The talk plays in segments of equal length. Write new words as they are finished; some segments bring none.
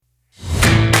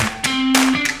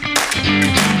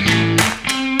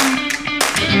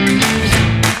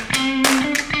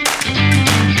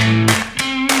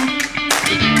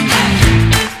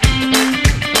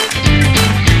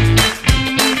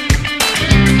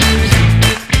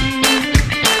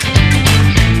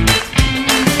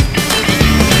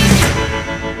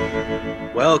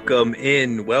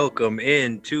welcome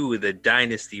in to the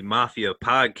Dynasty Mafia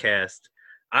podcast.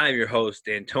 I'm your host,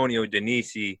 Antonio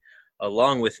Dynasty.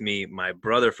 Along with me, my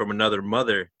brother from another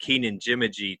mother, Keenan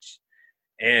Jimajich,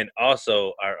 and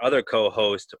also our other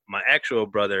co-host, my actual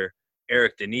brother,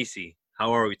 Eric Dynasty.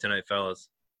 How are we tonight, fellas?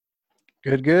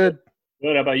 Good. Good.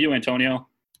 How about you, Antonio?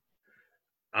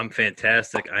 I'm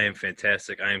fantastic. I am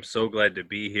fantastic. I am so glad to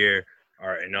be here.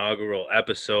 Our inaugural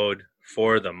episode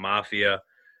for the Mafia.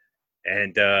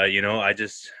 And, I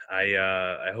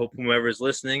hope whomever's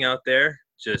listening out there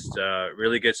just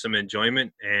really gets some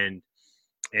enjoyment and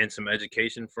some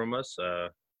education from us,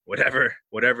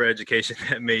 whatever education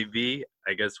that may be.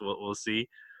 I guess we'll see.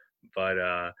 But,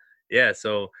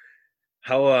 so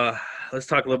let's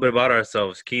talk a little bit about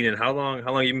ourselves. Keenan, how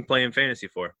long you been playing fantasy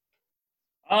for?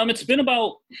 It's been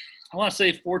about, I want to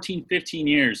say 14, 15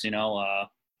 years, I've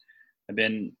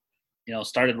been,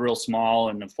 started real small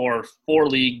in the four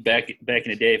league back in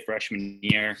the day, freshman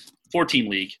year, 14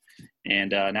 league.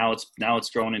 And now it's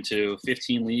grown into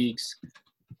 15 leagues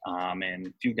and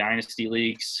a few dynasty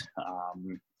leagues.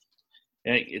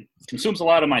 It consumes a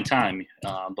lot of my time,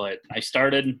 but I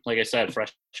started, like I said,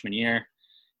 freshman year.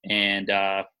 And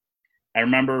I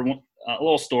remember a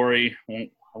little story. I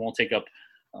won't take up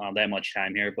that much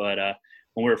time here, but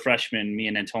when we were freshmen, me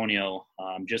and Antonio,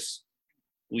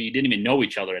 we didn't even know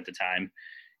each other at the time.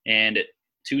 And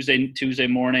Tuesday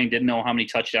morning, didn't know how many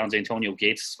touchdowns Antonio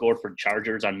Gates scored for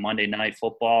Chargers on Monday Night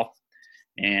Football.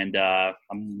 And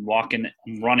I'm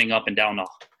running up and down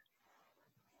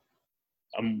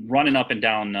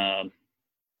the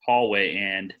hallway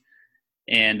and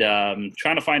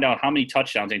trying to find out how many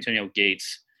touchdowns Antonio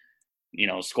Gates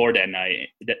scored that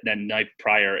night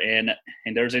prior. And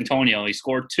there's Antonio. He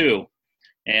scored 2.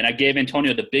 And I gave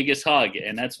Antonio the biggest hug.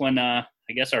 And that's when I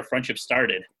guess our friendship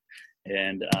started.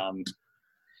 And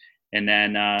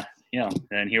then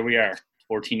here we are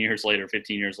 15 years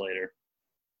later.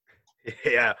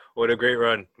 Yeah. What a great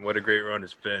run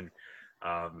it's been.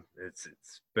 It's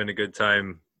been a good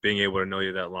time being able to know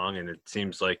you that long. And it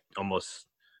seems like almost,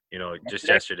 just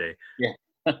yesterday. Yeah.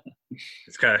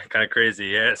 It's kind of crazy.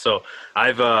 Yeah. So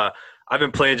I've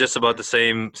been playing just about the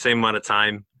same amount of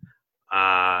time.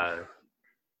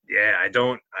 I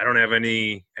don't have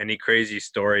any crazy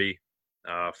story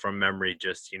from memory.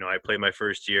 Just, I played my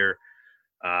first year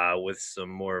with some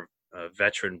more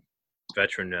veteran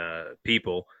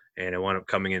people, and I wound up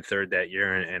coming in third that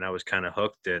year, and I was kind of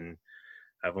hooked, and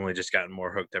I've only just gotten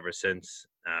more hooked ever since.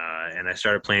 And I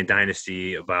started playing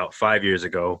Dynasty about 5 years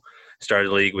ago. Started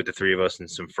a league with the three of us and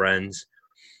some friends,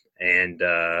 and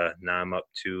now I'm up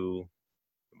to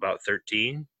about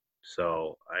 13.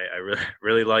 So I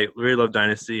really love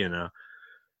Dynasty, and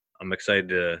I'm excited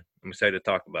to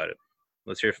talk about it.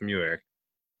 Let's hear from you, Eric.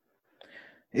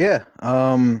 Yeah,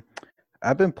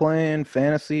 I've been playing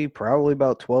fantasy probably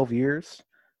about 12 years.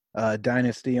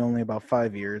 Dynasty only about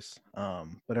 5 years.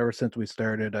 But ever since we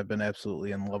started, I've been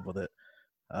absolutely in love with it.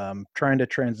 Trying to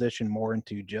transition more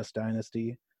into just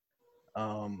Dynasty.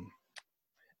 And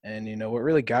what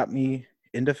really got me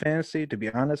into fantasy, to be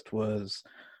honest, was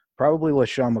probably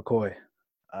LaShawn McCoy.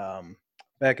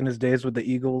 Back in his days with the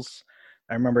Eagles,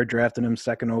 I remember drafting him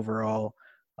second overall.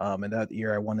 And that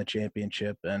year I won the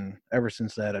championship, and ever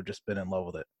since that I've just been in love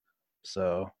with it.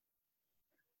 So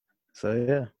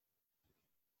yeah.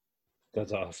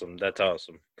 That's awesome.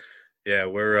 Yeah,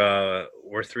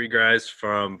 we're three guys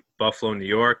from Buffalo, New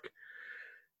York.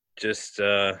 Just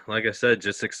like I said,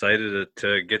 just excited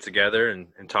to get together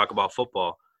and talk about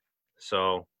football.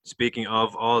 So speaking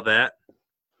of all that,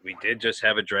 we did just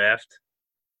have a draft.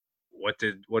 What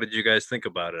did you guys think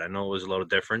about it? I know it was a little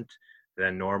different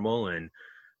than normal, and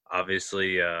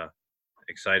obviously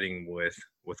exciting with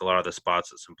a lot of the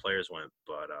spots that some players went.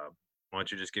 But why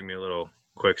don't you just give me a little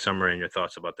quick summary and your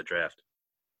thoughts about the draft?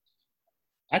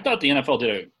 I thought the NFL did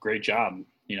a great job,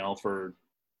 for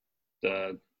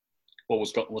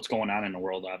what's going on in the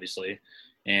world, obviously.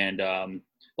 And the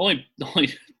only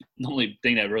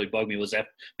thing that really bugged me was that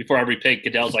before every pick,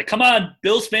 Goodell's like, "Come on,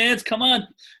 Bills fans, come on,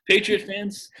 Patriot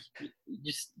fans."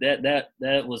 Just that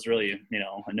was really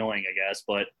annoying, I guess.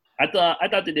 But I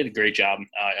thought they did a great job.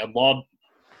 I'm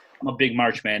a big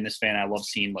March Madness fan. I love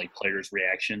seeing players'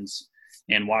 reactions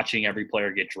and watching every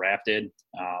player get drafted.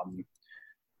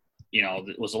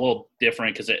 It was a little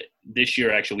different because this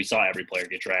year actually we saw every player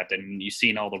get drafted, and you've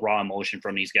seen all the raw emotion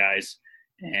from these guys.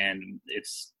 And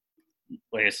it's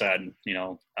like I said,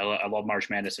 I love March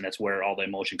Madness, and that's where all the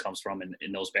emotion comes from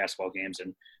in those basketball games.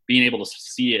 And being able to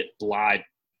see it live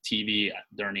TV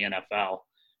during the NFL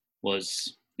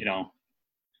was,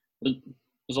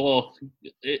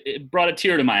 it brought a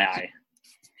tear to my eye.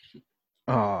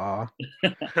 Aw.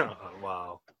 Oh,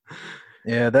 wow.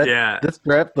 Yeah, Yeah. this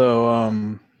draft though,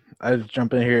 I just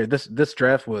jump in here. This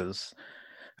draft was,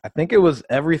 I think it was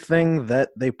everything that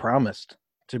they promised,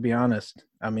 to be honest.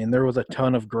 I mean, there was a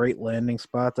ton of great landing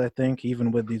spots, I think,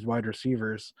 even with these wide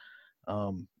receivers,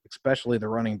 especially the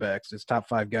running backs, these top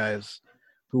five guys.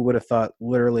 Who would have thought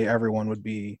literally everyone would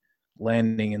be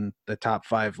landing in the top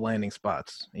five landing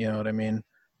spots? You know what I mean?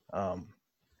 Um,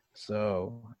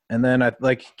 and then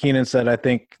like Keenan said, I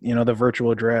think, the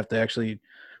virtual draft, they actually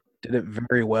did it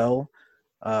very well.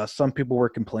 Some people were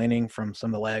complaining from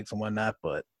some of the lags and whatnot,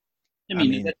 but I I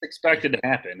mean, mean, that's expected to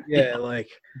happen. yeah, like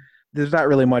there's not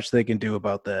really much they can do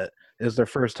about that. It was their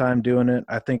first time doing it.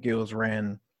 I think it was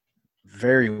ran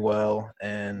very well,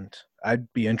 and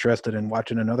I'd be interested in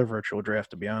watching another virtual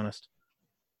draft, to be honest.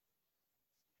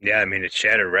 Yeah, I mean, it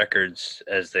shattered records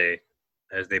as they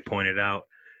pointed out.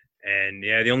 And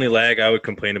yeah, the only lag I would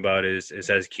complain about is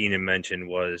as Keenan mentioned,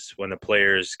 was when the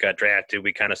players got drafted,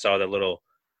 we kind of saw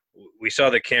we saw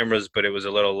the cameras, but it was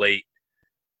a little late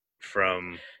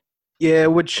from Yeah,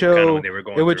 from kind of when they were it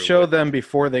going would through show with, them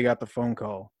before they got the phone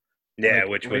call, yeah, like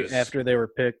which right was, after they were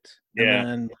picked, and Yeah,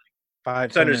 then five,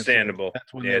 it's 10 minutes later, understandable.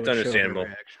 that's when Yeah, they it's would show their understandable.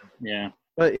 reaction. yeah.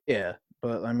 But yeah,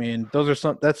 but I mean,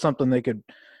 that's something they could,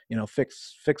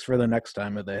 fix for the next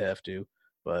time if they have to.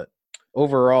 But Yeah,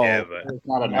 overall, but It's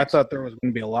not an I excellent. thought there was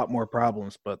going to be a lot more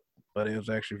problems, but it was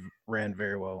actually ran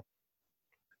very well.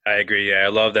 I agree. Yeah, I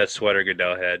love that sweater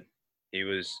Goodell had. He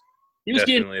was He was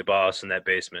getting definitely a boss in that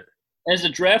basement. as the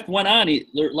draft went on,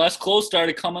 less clothes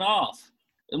started coming off.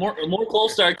 More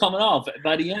clothes started coming off.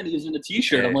 By the end, he was in a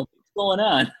t-shirt. I'm Yeah, like, what's going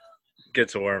on?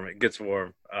 gets warm. It gets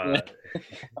warm. Yeah.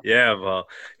 Yeah. Well,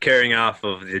 carrying off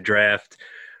of the draft,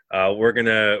 we're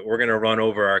gonna run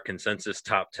over our consensus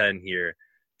top 10 here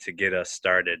to get us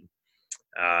started.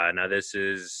 Now this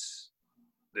is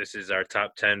our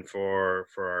top 10 for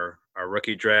our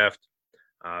rookie draft.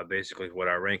 Basically, what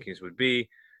our rankings would be,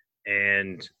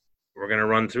 and we're gonna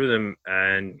run through them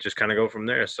and just kind of go from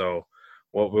there. So,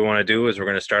 what we want to do is we're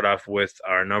gonna start off with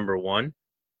our number one,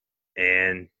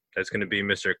 and that's going to be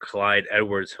Mr. Clyde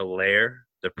Edwards-Helaire,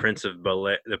 the Prince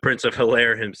of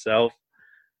Hilaire himself.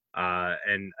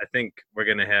 And I think we're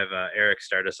going to have Eric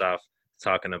start us off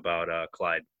talking about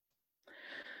Clyde.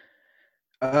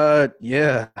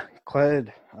 Yeah,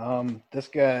 Clyde. This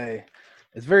guy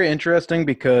is very interesting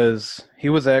because he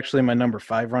was actually my number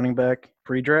 5 running back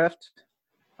pre-draft.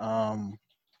 Um,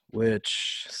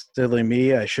 which silly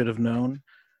me, I should have known.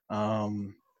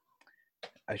 Um,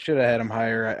 I should have had him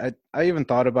higher. I even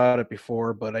thought about it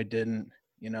before, but I didn't.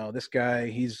 This guy,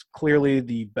 he's clearly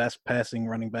the best passing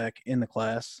running back in the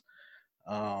class.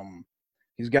 Um,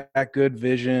 he's got good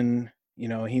vision. He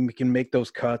can make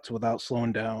those cuts without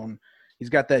slowing down. He's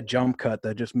got that jump cut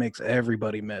that just makes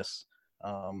everybody miss.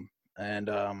 And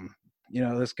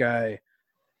this guy,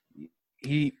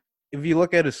 he if you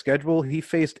look at his schedule, he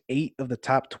faced 8 of the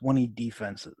top 20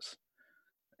 defenses,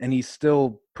 and he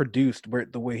still produced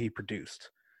the way he produced.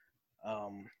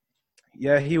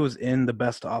 Yeah, he was in the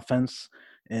best offense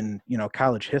in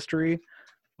college history,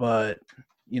 but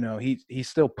he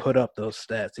still put up those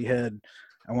stats. He had,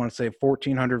 I want to say,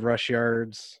 1,400 rush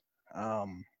yards.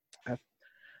 Um,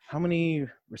 how many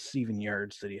receiving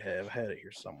yards did he have? I had it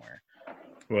here somewhere.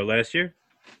 Well, last year?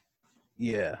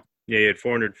 Yeah. Yeah, he had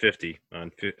 450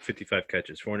 on 55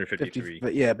 catches, 453.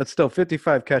 50, but still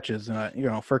 55 catches,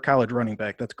 for a college running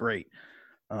back, that's great.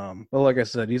 But like I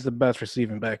said, he's the best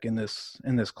receiving back in this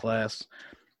class.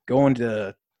 Going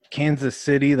to Kansas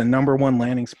City, the number 1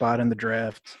 landing spot in the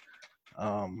draft.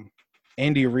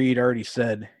 Andy Reid already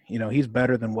said, he's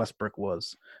better than Westbrook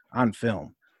was on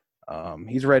film.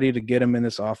 He's ready to get him in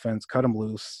this offense, cut him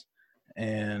loose,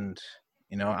 and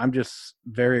I'm just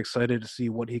very excited to see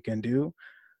what he can do.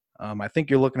 I think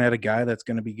you're looking at a guy that's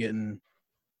going to be getting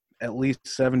at least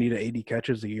 70 to 80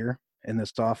 catches a year in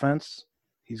this offense.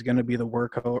 He's going to be the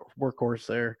workhorse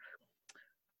there.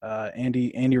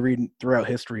 Andy Reid throughout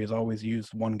history has always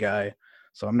used one guy,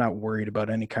 so I'm not worried about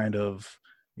any kind of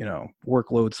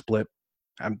workload split.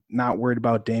 I'm not worried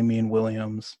about Damian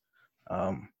Williams.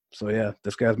 So yeah,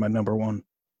 this guy's my number 1.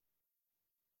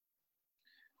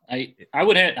 I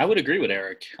would agree with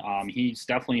Eric. He's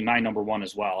definitely my number 1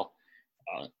 as well.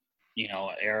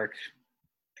 Eric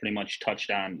pretty much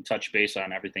touched base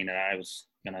on everything that I was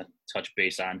gonna touch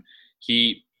base on.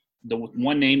 The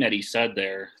one name that he said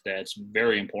there that's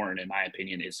very important in my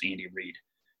opinion is Andy Reid.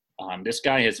 This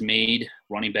guy has made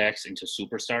running backs into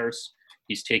superstars.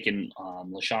 He's taken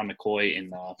LaShawn McCoy in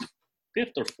the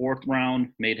 5th or 4th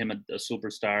round, made him a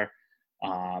superstar.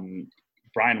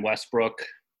 Brian Westbrook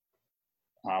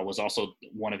was also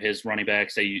one of his running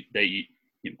backs that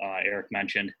Eric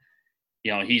mentioned.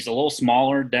 He's a little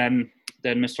smaller than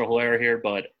Mr. Hilaire here,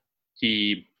 but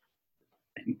he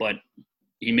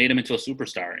made him into a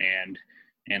superstar,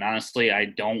 and honestly, I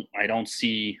don't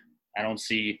see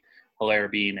Hilaire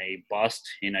being a bust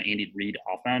in an Andy Reid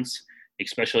offense,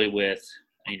 especially with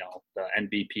the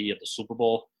MVP of the Super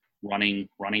Bowl running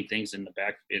things in the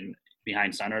back in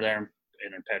behind center there,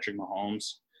 and then Patrick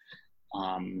Mahomes.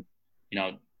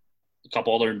 A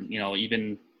couple other,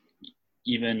 even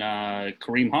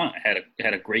Kareem Hunt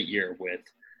had a great year with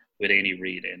Andy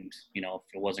Reid, and if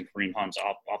it wasn't Kareem Hunt's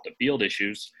off the field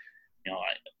issues,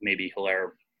 maybe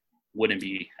Hilaire wouldn't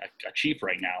be a Chief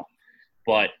right now.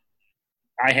 But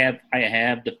I have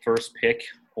the first pick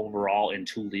overall in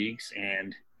 2 leagues,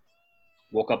 and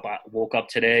woke up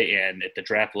today, and if the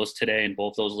draft was today in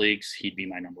both those leagues, he'd be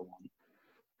my number 1.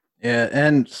 Yeah,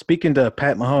 and speaking to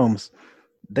Pat Mahomes,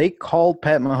 they called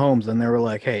Pat Mahomes and they were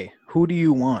like, "Hey, who do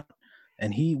you want?"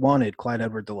 And he wanted Clyde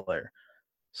Edwards-Helaire.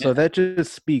 So that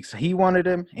just speaks. He wanted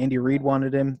him. Andy Reid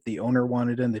wanted him. The owner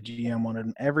wanted him. The GM wanted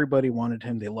him. Everybody wanted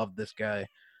him. They loved this guy.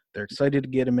 They're excited to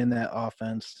get him in that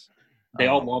offense. They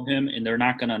all love him, and they're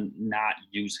not going to not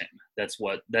use him. That's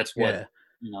what. Yeah.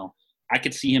 I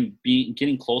could see him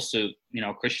getting close to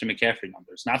Christian McCaffrey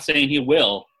numbers. Not saying he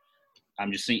will.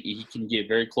 I'm just saying he can get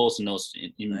very close in those.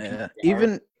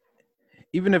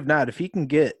 Even if not, if he can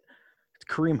get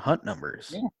Kareem Hunt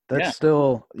numbers, that's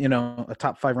still a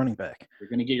top 5 running back. You're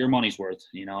going to get your money's worth,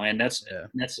 and that's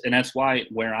why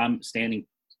where I'm standing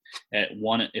at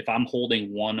 1. If I'm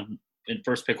holding 1 in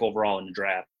first pick overall in the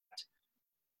draft,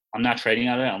 I'm not trading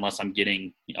out of it unless I'm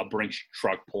getting a Brinks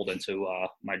truck pulled into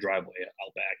my driveway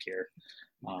out back here.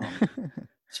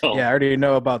 So yeah, I already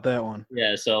know about that one.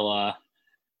 Yeah. So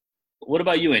what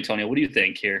about you, Antonio? What do you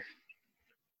think here?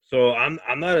 So I'm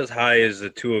not as high as the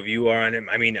two of you are on him.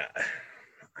 I mean,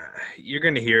 you're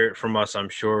going to hear it from us, I'm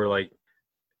sure. Like,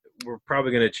 we're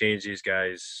probably going to change these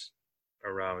guys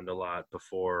around a lot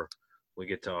before we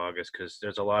get to August, because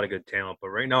there's a lot of good talent. But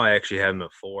right now I actually have him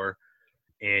at 4.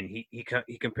 And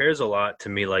he compares a lot to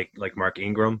me like Mark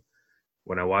Ingram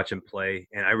when I watch him play.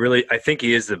 And I think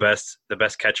he is the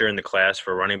best catcher in the class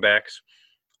for running backs.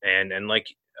 And like,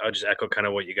 I'll just echo kind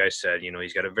of what you guys said.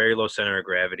 He's got a very low center of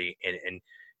gravity, and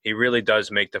he really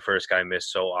does make the first guy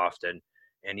miss so often.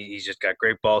 And he's just got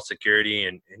great ball security,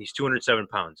 and he's 207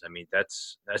 pounds. I mean,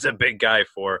 that's a big guy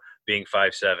for being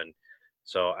 5'7".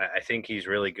 So I think he's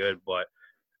really good, but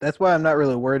that's why I'm not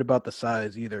really worried about the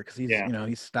size either, because he's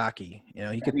he's stocky.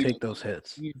 He could take those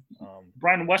hits.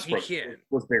 Brian Westbrook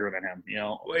was bigger than him.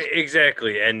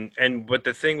 Exactly. But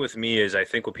the thing with me is, I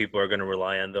think what people are going to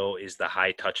rely on though is the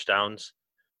high touchdowns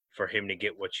for him to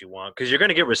get what you want, because you're going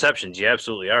to get receptions. You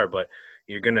absolutely are, but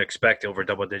you're going to expect over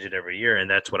double digit every year, and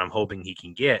that's what I'm hoping he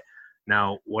can get.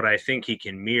 Now, what I think he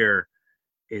can mirror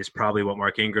is probably what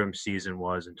Mark Ingram's season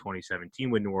was in 2017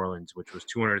 with New Orleans, which was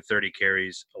 230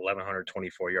 carries,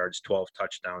 1,124 yards, 12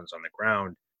 touchdowns on the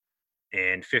ground,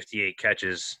 and 58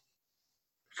 catches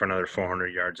for another 400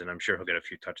 yards, and I'm sure he'll get a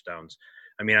few touchdowns.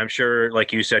 I mean, I'm sure,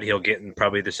 like you said, he'll get in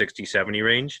probably the 60, 70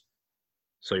 range.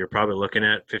 So you're probably looking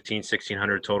at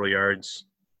 1,600 total yards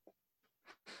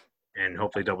and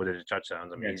hopefully double-digit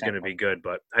touchdowns. I mean, he's going to be good.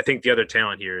 But I think the other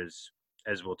talent here is,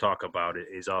 as we'll talk about,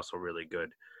 is also really good.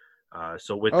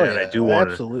 So with that, I do want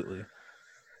to – absolutely.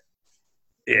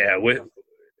 Yeah,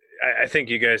 I think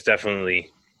you guys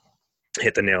definitely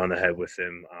hit the nail on the head with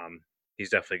him. He's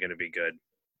definitely going to be good.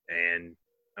 And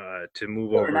to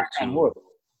move over to –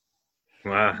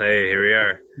 wow, hey, here we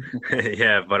are.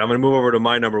 Yeah, but I'm going to move over to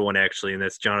my number 1, actually, and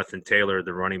that's Jonathan Taylor,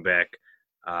 the running back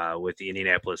with the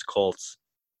Indianapolis Colts.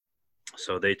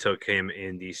 So they took him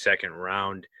in the 2nd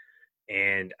round,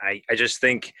 and I just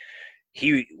think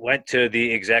he went to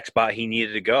the exact spot he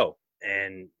needed to go,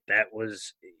 and that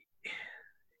was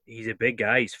 – he's a big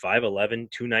guy. He's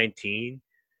 5'11", 219.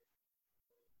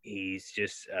 He's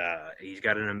just he's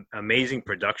got an amazing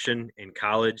production in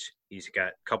college. He's got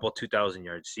a couple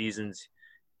 2,000-yard seasons.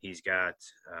 He's got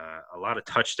a lot of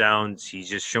touchdowns. He's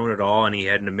just shown it all, and he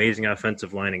had an amazing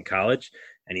offensive line in college,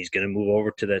 and he's going to move over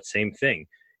to that same thing.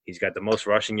 He's got the most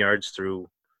rushing yards through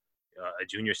a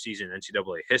junior season in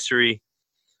NCAA history,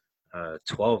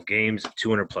 12 games,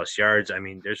 200-plus yards. I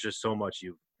mean, there's just so much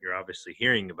you're obviously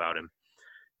hearing about him.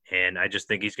 And I just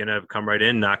think he's going to come right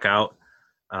in, knock out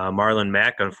Marlon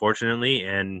Mack, unfortunately,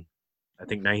 and I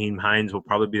think Nyheim Hines will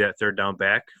probably be that third down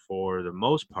back for the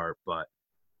most part, but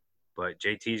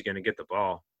JT is going to get the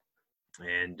ball,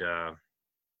 and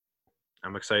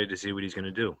I'm excited to see what he's going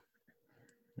to do.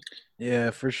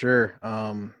 Yeah, for sure.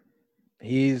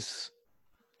 He's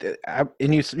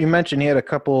and you mentioned he had a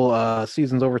couple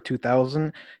seasons over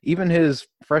 2,000. Even his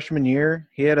freshman year,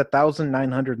 he had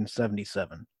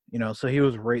 1,977. So he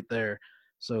was right there.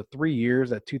 So 3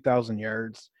 years at 2,000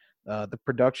 yards. The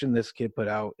production this kid put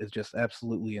out is just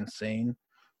absolutely insane.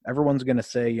 Everyone's gonna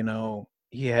say,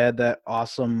 he had that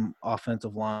awesome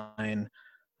offensive line,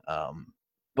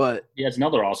 but He has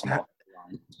another awesome offensive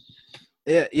line.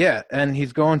 Yeah, and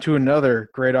he's going to another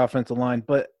great offensive line.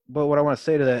 But what I want to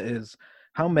say to that is,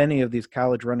 how many of these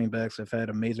college running backs have had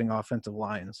amazing offensive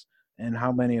lines, and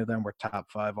how many of them were top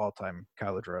 5 all-time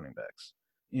college running backs?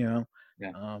 Yeah.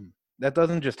 That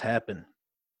doesn't just happen.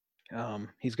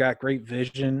 He's got great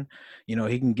vision. He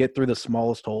can get through the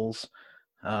smallest holes,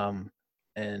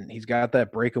 and he's got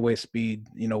that breakaway speed.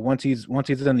 Once he's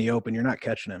in the open, you're not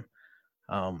catching him.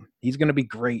 He's going to be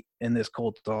great in this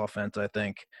Colts offense, I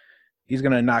think. He's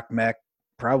going to knock Mac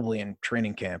probably in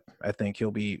training camp. I think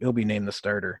he'll be named the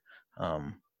starter.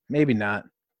 Maybe not,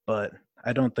 but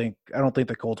I don't think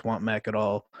the Colts want Mac at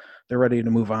all. They're ready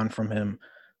to move on from him.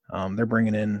 They're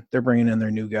bringing in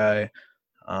their new guy.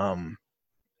 And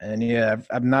yeah,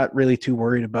 I'm not really too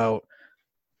worried about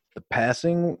the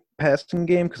passing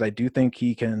game, because I do think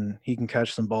he can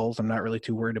catch some balls. I'm not really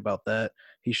too worried about that.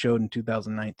 He showed in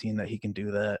 2019 that he can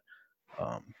do that.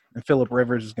 And Phillip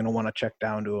Rivers is going to want to check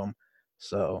down to him.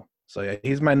 So yeah,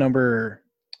 he's my number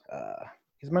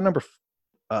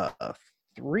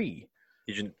 3.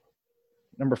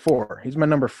 Number 4. He's my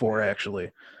number 4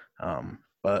 actually.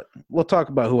 But we'll talk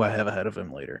about who I have ahead of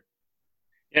him later.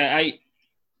 Yeah,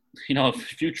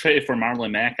 if you traded for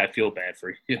Marlon Mack, I feel bad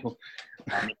for you.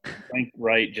 Frank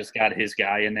Wright just got his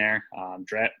guy in there.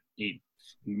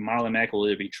 Marlon Mack will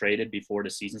either be traded before the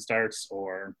season starts,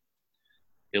 or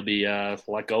he'll be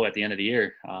let go at the end of the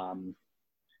year.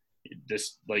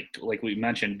 This, like we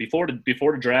mentioned before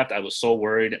the draft, I was so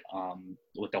worried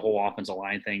with the whole offensive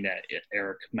line thing that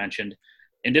Eric mentioned,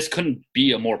 and this couldn't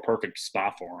be a more perfect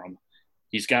spot for him.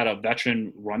 He's got a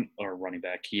veteran running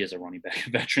back. He is a running back,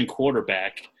 veteran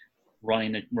quarterback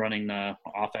running the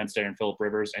offense there in Phillip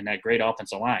Rivers, and that great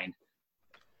offensive line.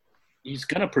 He's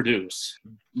gonna produce.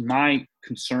 My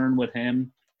concern with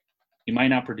him, he might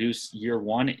not produce year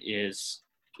one, is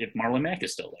if Marlon Mack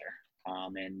is still there.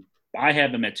 And I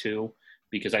have him at 2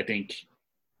 because I think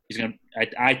he's gonna.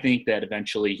 I think that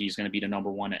eventually he's gonna be the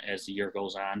number 1 as the year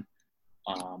goes on.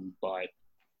 But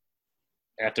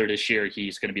after this year,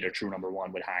 he's going to be the true number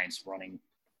 1 with Hines running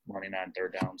on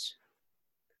third downs.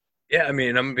 Yeah, I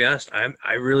mean, I'm gonna be honest.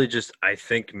 I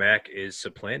think Mac is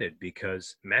supplanted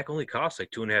because Mac only costs like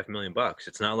 $2.5 million.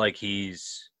 It's not like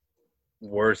he's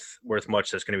worth much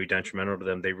that's going to be detrimental to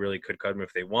them. They really could cut him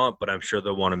if they want, but I'm sure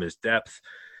they'll want him as depth.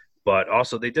 But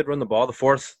also, they did run the ball the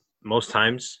 4th most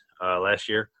times last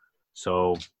year,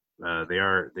 so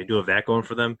they do have that going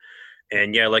for them.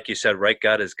 And yeah, like you said, Wright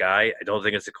got his guy. I don't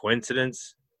think it's a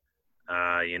coincidence.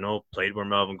 Played where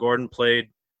Melvin Gordon played,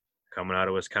 coming out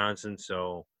of Wisconsin.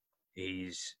 So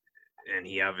he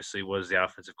obviously was the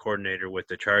offensive coordinator with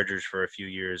the Chargers for a few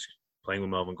years, playing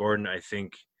with Melvin Gordon. I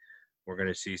think we're going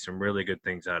to see some really good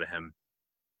things out of him.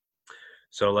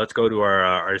 So let's go to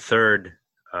our third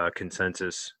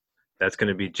consensus. That's going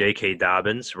to be J.K.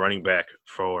 Dobbins, running back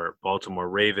for Baltimore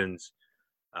Ravens.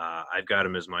 I've got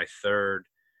him as my 3rd.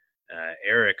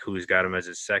 Eric, who's got him as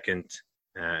his 2nd,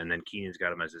 and then Keenan's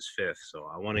got him as his 5th. So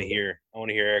I want to hear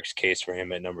Eric's case for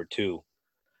him at number 2.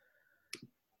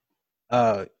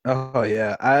 Oh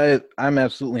yeah, I'm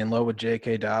absolutely in love with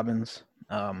J.K. Dobbins.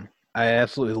 I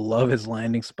absolutely love his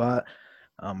landing spot.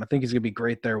 I think he's gonna be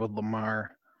great there with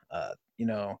Lamar.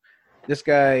 This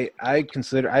guy, I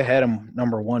had him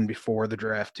number 1 before the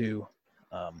draft too.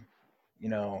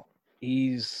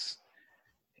 He's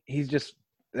just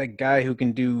that guy who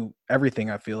can do everything.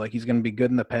 I feel like he's going to be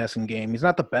good in the passing game. He's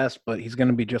not the best, but he's going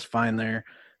to be just fine there.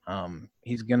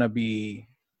 He's going to be,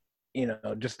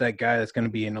 just that guy that's going to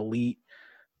be an elite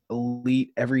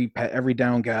every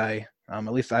down guy.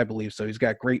 At least I believe so. He's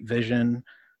got great vision.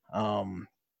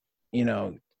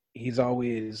 He's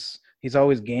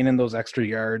always gaining those extra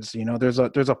yards. There's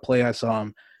a play I saw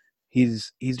him.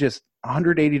 He's just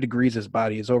 180 degrees. His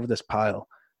body is over this pile,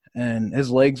 and his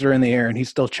legs are in the air, and he's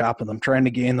still chopping them, trying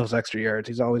to gain those extra yards.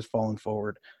 He's always falling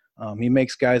forward. He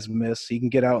makes guys miss. He can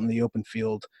get out in the open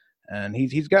field, and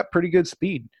he's got pretty good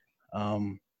speed.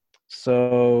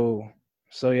 So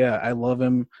yeah, I love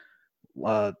him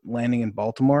landing in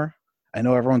Baltimore. I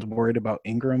know everyone's worried about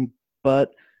Ingram,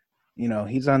 but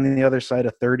he's on the other side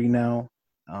of 30 now.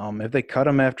 If they cut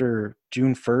him after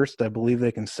June 1st, I believe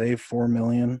they can save $4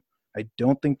 million. I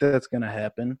don't think that's going to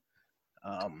happen.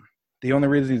 The only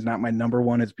reason he's not my number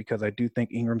 1 is because I do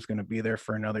think Ingram's going to be there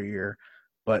for another year.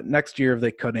 But next year, if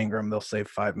they cut Ingram, they'll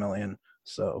save $5 million.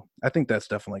 So I think that's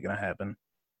definitely going to happen.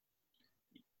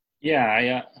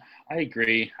 Yeah, I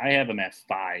agree. I have him at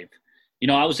 5.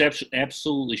 I was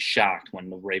absolutely shocked when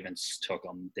the Ravens took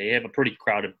him. They have a pretty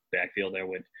crowded backfield there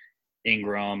with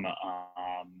Ingram,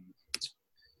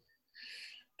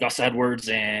 Gus Edwards,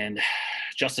 and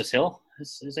Justice Hill.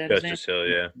 Is that his name? Justice Hill,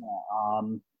 yeah.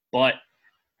 But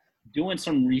doing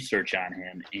some research on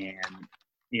him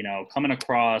and, coming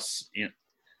across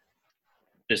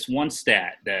this one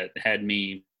stat that had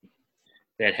me,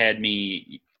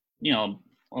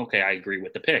 okay, I agree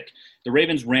with the pick. The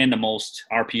Ravens ran the most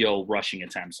RPO rushing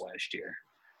attempts last year.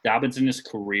 Dobbins in his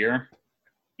career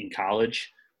in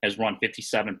college has run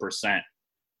 57%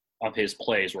 of his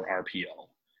plays were RPO,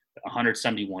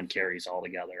 171 carries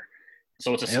altogether.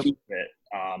 So it's a steep bit.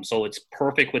 So it's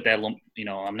perfect with that.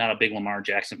 I'm not a big Lamar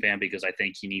Jackson fan because I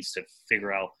think he needs to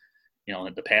figure out,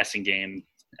 the passing game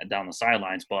down the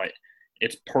sidelines. But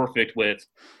it's perfect with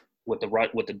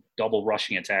the double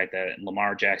rushing attack that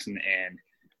Lamar Jackson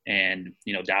and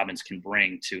Dobbins can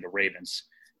bring to the Ravens.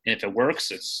 And if it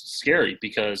works, it's scary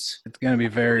because it's going to be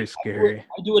very scary.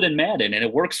 I do it in Madden, and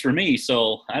it works for me.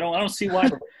 So I don't see why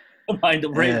the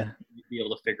Ravens be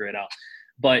able to figure it out.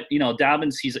 But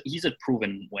Dobbins, he's a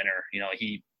proven winner.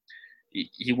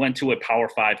 He went to a Power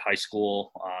 5 high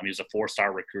school. He was a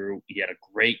 4-star recruit. He had a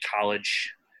great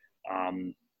college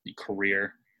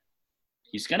career.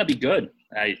 He's gonna be good.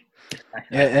 I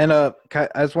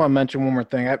just want to mention one more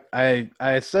thing.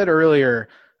 I said earlier,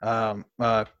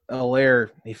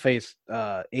 Allaire, he faced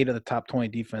 8 of the top 20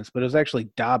 defense, but it was actually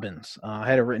Dobbins. I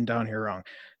had it written down here wrong.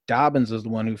 Dobbins is the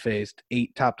one who faced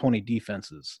 8 top 20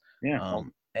 defenses. Yeah.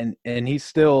 And he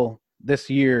still this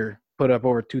year put up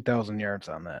over 2,000 yards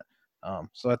on that.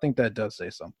 So I think that does say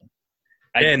something.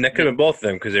 And that could have been both of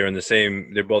them because they're in the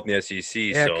same. They're both in the SEC.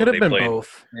 Yeah, so it could have been played,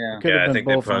 both. Yeah, I think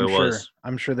they probably was.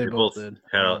 I'm sure they both did.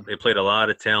 They played a lot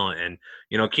of talent, and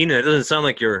Keenan, it doesn't sound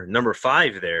like you're number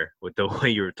 5 there with the way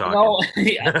you were talking. No,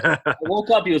 I woke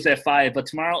up. He was at 5, but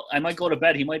tomorrow I might go to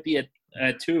bed. He might be at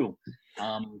 2.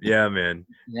 Yeah, man.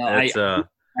 I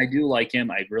do like him.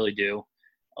 I really do.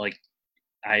 Like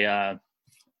I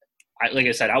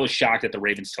said, I was shocked that the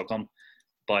Ravens took him,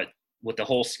 but with the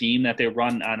whole scheme that they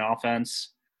run on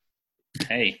offense,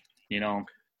 hey,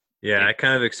 Yeah, I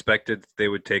kind of expected they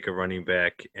would take a running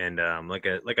back, and like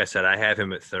I said, I have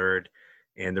him at 3rd.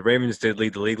 And the Ravens did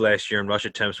lead the league last year in rush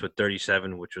attempts with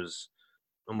 37, which was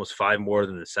almost 5 more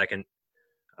than the second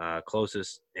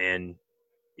closest. And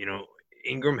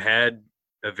Ingram had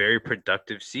a very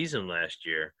productive season last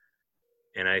year,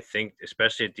 and I think,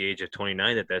 especially at the age of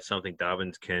 29, that's something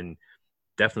Dobbins can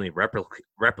definitely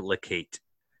replicate,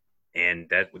 and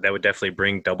that would definitely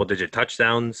bring double-digit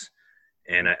touchdowns.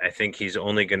 And I think he's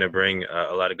only going to bring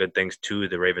a lot of good things to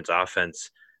the Ravens offense.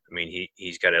 I mean,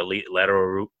 he's got elite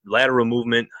lateral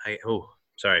movement.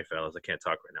 Sorry, fellas, I can't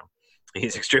talk right now.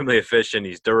 He's extremely efficient.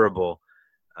 He's durable.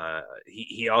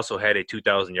 He also had a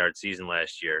 2,000-yard season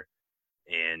last year,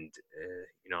 and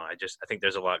I think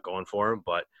there's a lot going for him.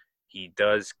 But he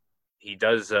does need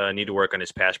to work on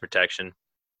his pass protection.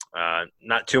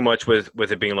 Not too much with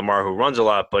it being Lamar, who runs a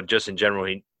lot, but just in general,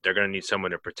 they're going to need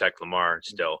someone to protect Lamar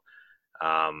still.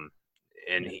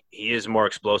 And he is more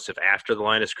explosive after the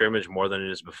line of scrimmage more than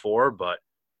it is before, but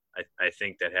I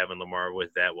think that having Lamar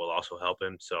with that will also help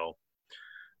him. So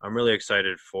I'm really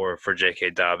excited for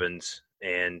J.K. Dobbins.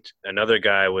 And another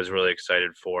guy I was really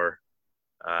excited for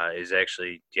is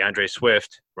actually DeAndre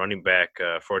Swift, running back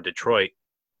for Detroit.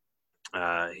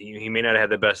 He may not have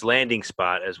the best landing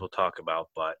spot, as we'll talk about,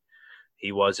 but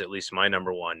he was at least my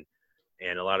number 1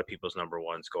 and a lot of people's number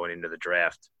 1s going into the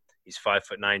draft. He's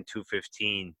 5'9",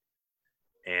 215,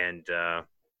 and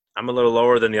I'm a little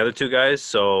lower than the other 2 guys,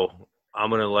 so I'm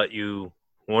gonna let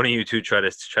one of you two try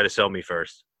to sell me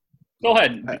first. Go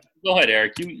ahead,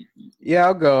 Eric. Yeah,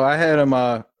 I'll go. I had him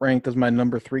ranked as my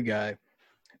number 3 guy.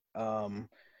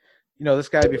 This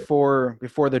guy before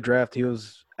the draft, he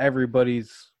was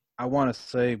everybody's, I want to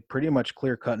say, pretty much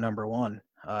clear-cut number 1,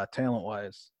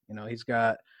 talent-wise. He's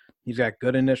got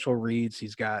good initial reads.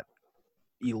 He's got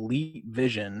elite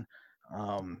vision.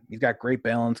 He's got great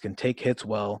balance, can take hits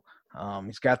well.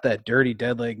 He's got that dirty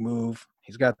dead leg move.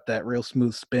 He's got that real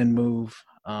smooth spin move.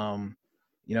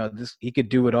 He could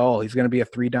do it all. He's going to be a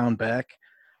 3-down back.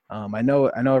 I know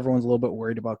everyone's a little bit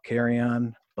worried about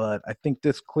Carrion, but I think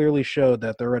this clearly showed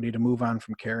that they're ready to move on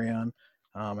from Carrion.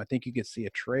 I think you could see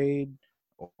a trade,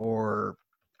 or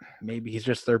maybe he's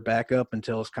just their backup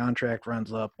until his contract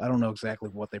runs up. I don't know exactly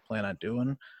what they plan on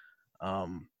doing.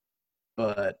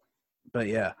 But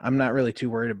yeah, I'm not really too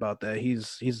worried about that.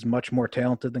 He's much more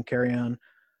talented than Carrion.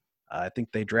 I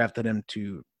think they drafted him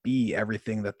to be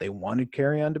everything that they wanted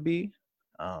Kerryon to be.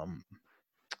 Um,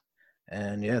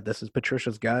 and yeah, this is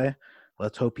Patricia's guy.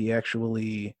 Let's hope he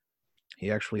actually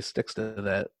sticks to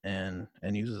that and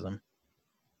uses them.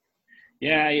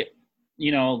 Yeah,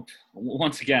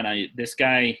 once again, this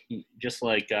guy, just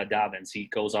like Dobbins, he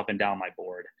goes up and down my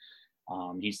board.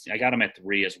 I got him at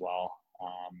 3 as well,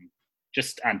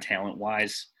 just on talent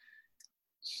wise.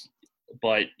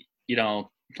 But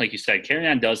like you said,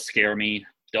 Kerryon does scare me.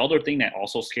 The other thing that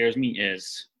also scares me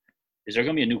is there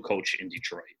going to be a new coach in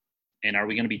Detroit? And are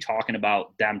we going to be talking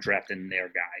about them drafting their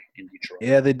guy in Detroit?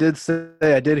 Yeah, they did say.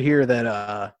 I did hear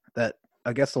that that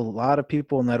I guess a lot of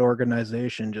people in that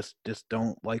organization just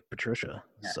don't like Patricia.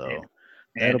 So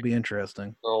that'll be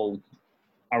interesting. So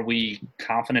are we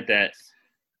confident that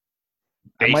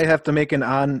I might have to make an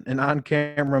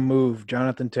on-camera move,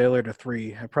 Jonathan Taylor to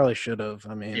 3. I probably should have.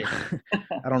 I mean,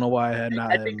 I don't know why I had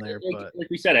not him there. But like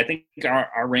we said, I think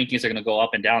our rankings are going to go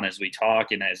up and down as we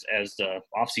talk and as the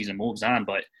offseason moves on.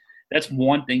 But that's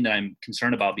one thing that I'm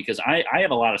concerned about because I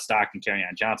have a lot of stock in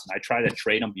Kerryon Johnson. I tried to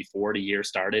trade him before the year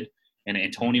started, and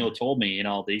Antonio told me,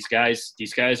 these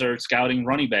guys are scouting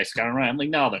running backs, scouting running. I'm like,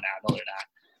 no, they're not. No, they're not.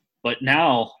 But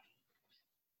now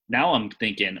I'm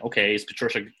thinking, okay, if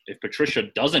Patricia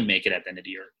doesn't make it at the end of the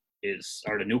year,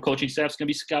 are the new coaching staffs going to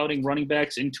be scouting running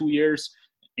backs in 2 years?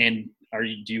 And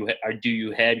do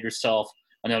you have yourself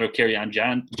another Kerryon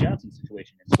Johnson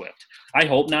situation in Swift? I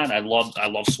hope not. I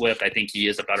love Swift. I think he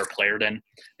is a better player than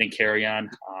Kerryon.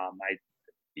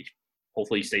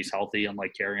 Hopefully he stays healthy,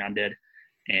 unlike Kerryon did.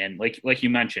 And like you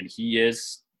mentioned, he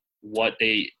is what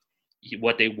they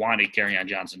wanted Kerryon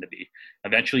Johnson to be.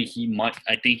 Eventually, he might.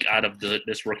 I think out of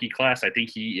this rookie class, I think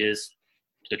he is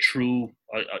the true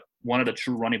one of the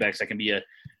true running backs that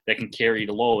can carry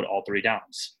the load all 3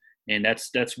 downs. And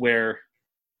that's where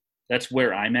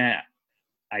I'm at.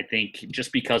 I think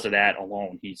just because of that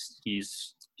alone, he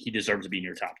deserves to be in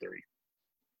your top 3.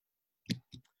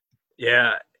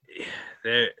 Yeah,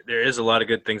 there is a lot of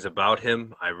good things about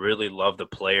him. I really love the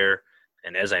player.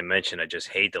 And as I mentioned, I just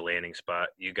hate the landing spot.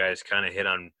 You guys kind of hit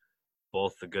on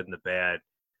both the good and the bad.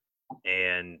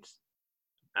 And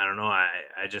I don't know. I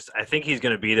think he's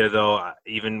going to be there, though,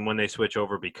 even when they switch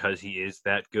over because he is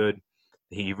that good.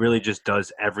 He really just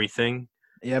does everything.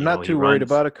 Yeah, I'm not too worried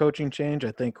about a coaching change.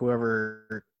 I think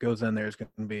whoever goes in there is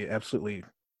going to be absolutely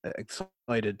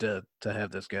excited to have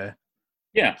this guy.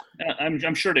 Yeah,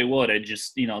 I'm sure they would. I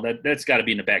just that's got to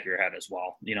be in the back of your head as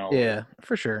well. Yeah,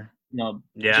 for sure.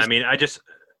 Yeah,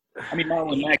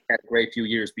 Marlon Mack had a great few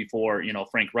years before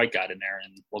Frank Reich got in there,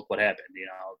 and look what happened.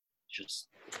 Just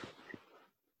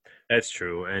that's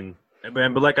true.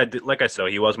 But like I said,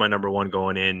 he was my number 1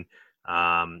 going in.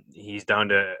 He's down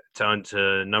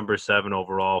to number 7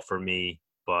 overall for me,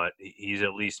 but he's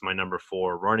at least my number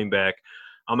 4 running back.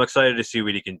 I'm excited to see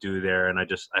what he can do there, and I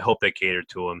hope they cater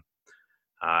to him.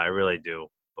 I really do.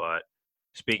 But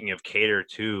speaking of cater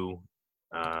to,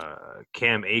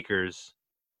 Cam Akers,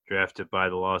 drafted by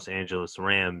the Los Angeles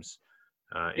Rams,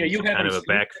 you kind of a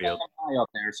backfield. High up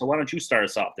there, so why don't you start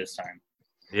us off this time?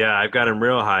 Yeah, I've got him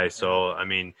real high, so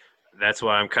that's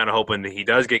why I'm kind of hoping that he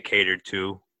does get catered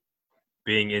to,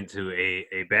 being into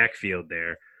a backfield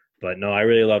there. But no, I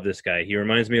really love this guy. He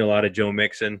reminds me a lot of Joe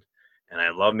Mixon, and I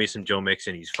love me some Joe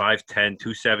Mixon. He's 5'10",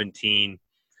 217.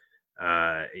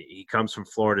 He comes from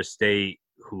Florida State,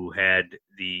 who had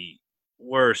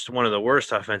one of the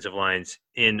worst offensive lines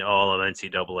in all of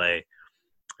NCAA.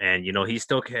 And, he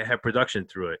still had production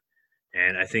through it.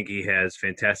 And I think he has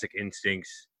fantastic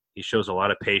instincts. He shows a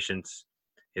lot of patience.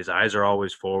 His eyes are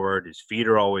always forward. His feet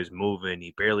are always moving.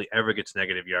 He barely ever gets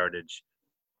negative yardage.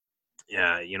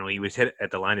 Yeah, he was hit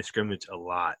at the line of scrimmage a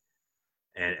lot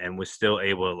and was still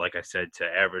able, like I said, to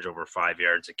average over 5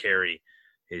 yards a carry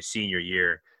his senior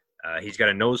year. He's got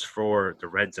a nose for the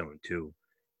red zone too.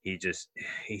 He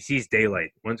sees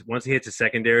daylight. Once he hits a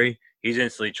secondary, he's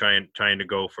instantly trying to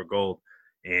go for gold,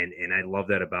 and I love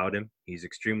that about him. He's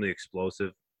extremely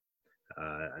explosive.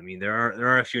 There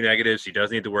are a few negatives. He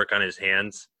does need to work on his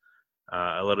hands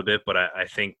a little bit, but I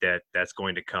think that's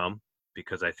going to come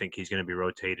because I think he's going to be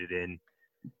rotated in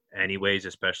anyways,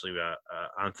 especially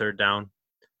on 3rd down.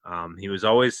 He was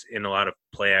always in a lot of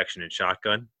play action and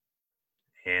shotgun,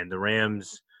 and the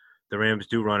Rams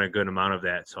do run a good amount of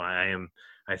that. So I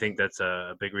think that's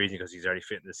a big reason because he's already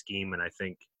fit in the scheme, and I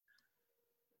think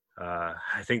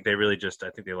they really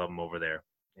they love him over there,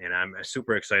 and I'm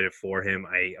super excited for him.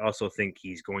 I also think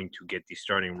he's going to get the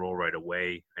starting role right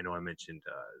away. I know I mentioned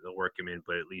the work him in,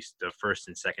 but at least the 1st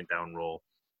and 2nd down role.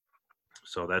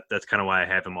 So that's kind of why I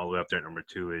have him all the way up there at number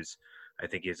 2. Is I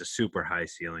think he has a super high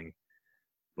ceiling,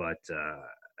 but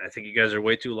I think you guys are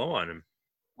way too low on him.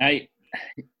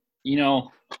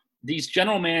 These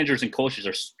general managers and coaches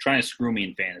are trying to screw me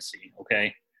in fantasy,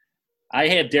 okay? I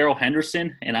have Darrell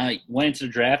Henderson, and I went into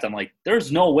the draft. I'm like,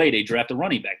 there's no way they draft a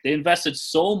running back. They invested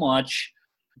so much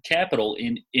capital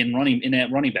in that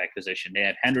running back position. They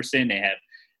have Henderson, they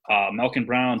have Malcolm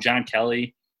Brown, John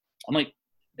Kelly. I'm like,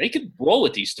 they could roll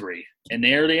with these three, and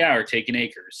there they are taking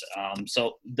Akers.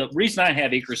 So the reason I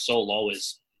have Akers so low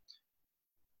is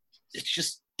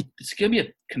it's going to be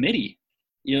a committee.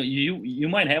 You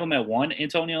might have him at 1,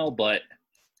 Antonio, but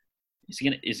is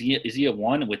he a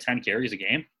 1 with 10 carries a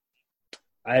game?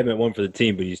 I haven't 1 for the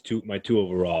team, but he's my 2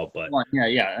 overall. But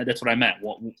yeah, that's what I meant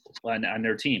on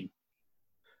their team.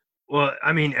 Well,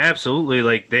 I mean, absolutely.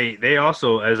 Like they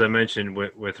also, as I mentioned,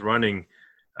 with running,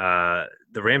 the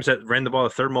Rams ran the ball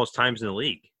the 3rd most times in the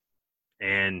league,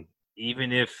 and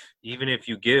even if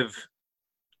you give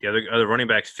the other running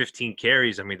backs 15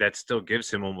 carries, I mean, that still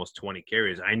gives him almost 20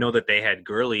 carries. I know that they had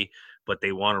Gurley, but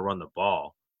they want to run the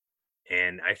ball.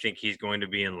 And I think he's going to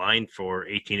be in line for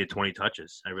 18 to 20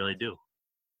 touches. I really do.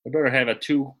 We better have a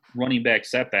 2 running back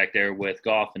setback there with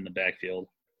Goff in the backfield.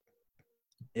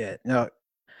 Yeah, no.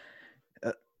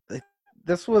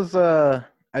 This was I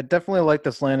definitely like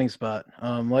this landing spot.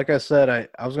 Like I said,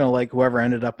 I was going to like whoever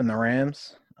ended up in the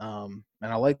Rams. And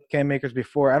I liked Cam Akers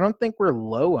before. I don't think we're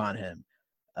low on him.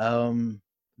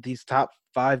 These top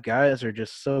 5 guys are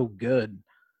just so good,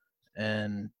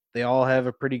 and they all have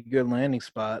a pretty good landing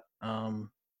spot.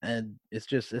 And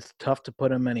it's tough to put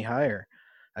them any higher,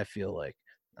 I feel like.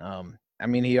 I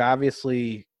mean, he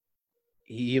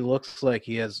looks like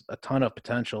he has a ton of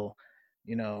potential.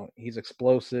 He's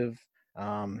explosive.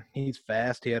 He's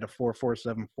fast. He had a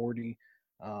 4.47 40.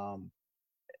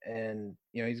 And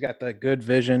he's got the good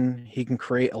vision. He can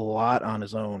create a lot on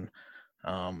his own.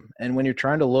 And when you're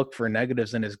trying to look for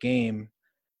negatives in his game,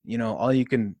 all you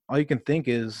can think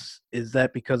is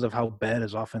that because of how bad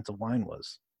his offensive line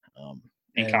was.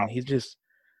 And he's just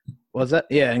was that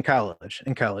in college,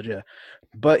 yeah.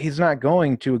 But he's not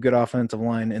going to a good offensive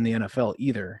line in the NFL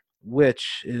either,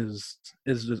 which is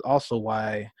also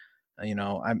why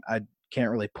I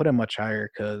can't really put him much higher,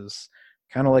 because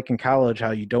kind of like in college,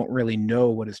 how you don't really know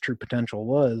what his true potential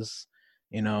was.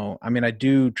 I mean, I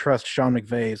do trust Sean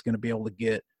McVay is going to be able to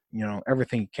get,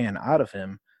 everything he can out of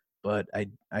him, but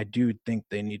I do think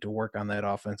they need to work on that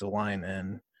offensive line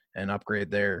and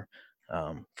upgrade there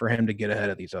for him to get ahead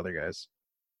of these other guys.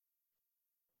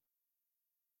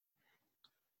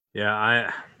 Yeah,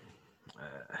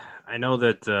 I know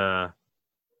that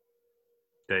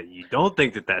that you don't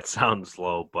think that sounds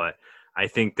low, but I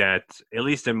think that, at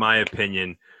least in my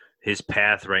opinion, his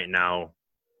path right now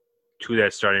to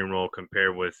that starting role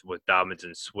compared with Dobbins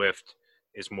and Swift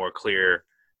is more clear.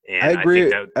 And I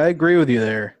agree. I agree with you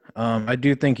there. I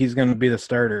do think he's going to be the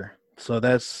starter. So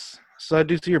I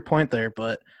do see your point there,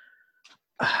 but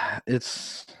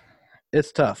it's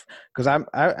tough because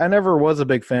I never was a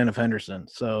big fan of Henderson.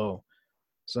 So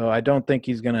I don't think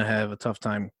he's going to have a tough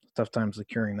time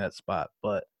securing that spot.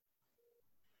 But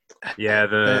yeah,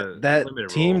 that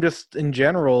team just in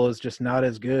general is just not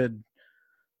as good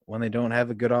when they don't have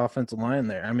a good offensive line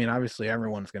there. I mean, obviously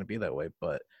everyone's going to be that way,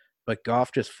 but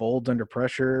Goff just folds under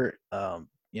pressure.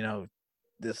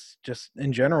 This just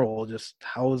in general, just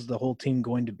how is the whole team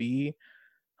going to be?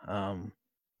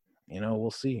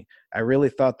 We'll see. I really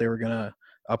thought they were going to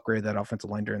upgrade that offensive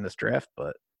line during this draft,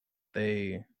 but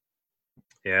they.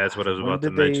 Yeah, that's what I was about to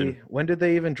mention. When did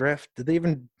they even draft?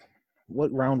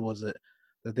 What round was it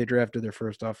that they drafted their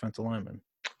first offensive lineman?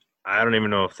 I don't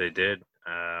even know if they did.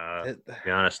 To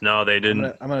be honest, no, they didn't.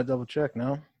 I'm gonna double check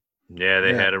now. Yeah,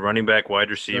 they had a running back,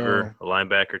 wide receiver, a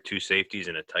linebacker, 2 safeties,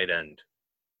 and a tight end.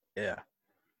 Yeah.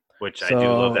 Which I do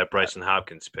love that Bryson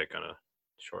Hopkins pick on a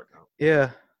short note.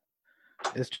 Yeah.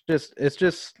 It's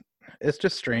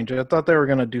just strange. I thought they were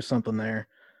gonna do something there.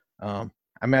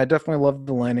 I mean, I definitely love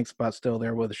the landing spot still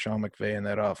there with Sean McVay in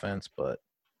that offense, but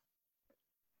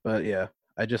yeah,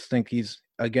 I just think he's,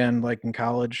 again, like in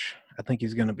college, I think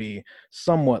he's going to be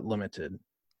somewhat limited,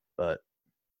 but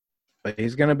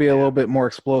he's going to be a little bit more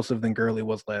explosive than Gurley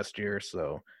was last year.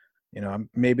 So,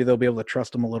 maybe they'll be able to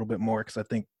trust him a little bit more, because I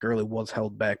think Gurley was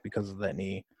held back because of that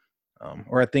knee.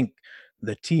 Or I think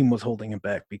the team was holding him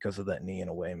back because of that knee in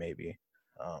a way, maybe.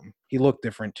 He looked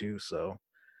different too, so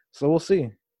we'll see.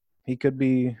 He could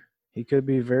be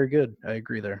very good. I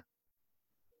agree there.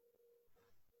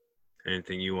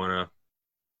 Anything you want to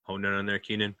hone in on there,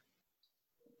 Keenan?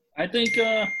 I think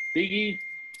Big E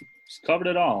covered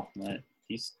it all.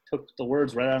 He took the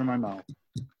words right out of my mouth.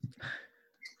 That's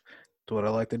what I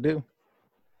like to do.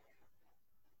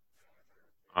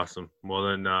 Awesome. Well,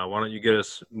 then why don't you get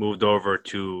us moved over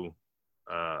to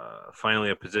finally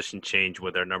a position change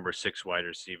with our number 6 wide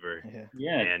receiver, Yeah.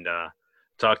 Yeah, and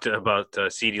talk about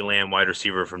CeeDee Lamb, wide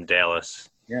receiver from Dallas.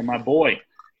 yeah, my boy.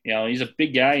 He's a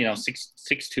big guy.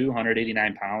 6'2",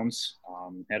 189 pounds.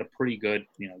 Had a pretty good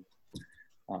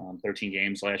 13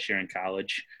 games last year in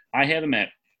college. I have him at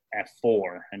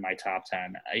 4 in my top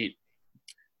 10. I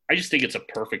just think it's a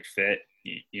perfect fit.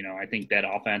 I think that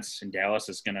offense in Dallas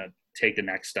is going to take the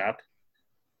next step.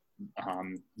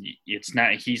 He's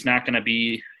not going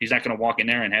to walk in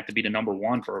there and have to be the number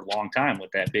 1 for a long time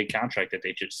with that big contract that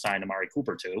they just signed Amari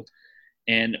Cooper to.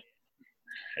 And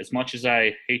as much as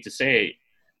I hate to say it,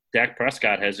 Dak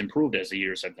Prescott has improved as the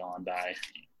years have gone by.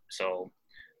 So,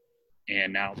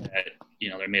 and now that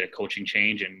they made a coaching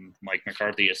change and Mike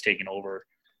McCarthy has taken over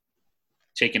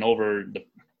the.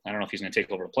 I don't know if he's going to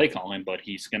take over the play calling, but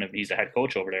he's a head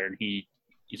coach over there, and he's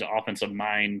an offensive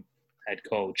mind head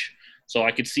coach. So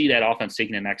I could see that offense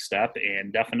taking the next step,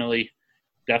 and definitely,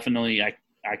 I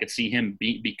could see him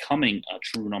becoming a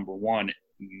true number 1.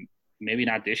 Maybe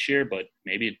not this year, but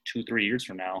maybe 2-3 years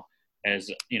from now, as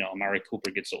Amari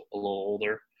Cooper gets a little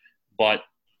older. But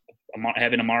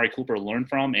having Amari Cooper learn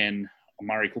from and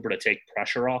Amari Cooper to take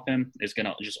pressure off him is going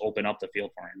to just open up the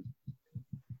field for him.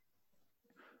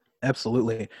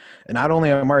 Absolutely. And not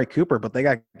only Amari Cooper, but they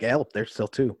got Gallup there still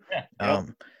too. Yeah.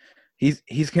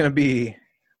 He's going to be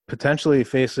potentially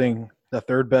facing the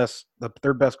third best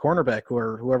cornerback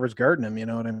whoever's guarding him. You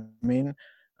know what I mean?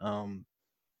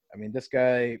 This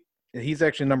guy, he's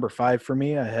actually number 5 for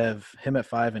me. I have him at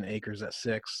 5 and Akers at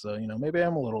 6. So, maybe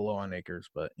I'm a little low on Akers,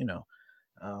 but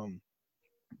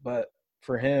but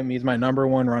for him, he's my number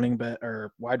 1 running back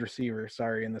or wide receiver,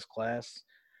 in this class.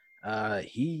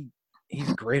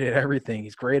 He's great at everything.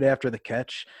 He's great after the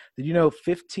catch. Did you know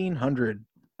 1,500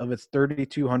 of its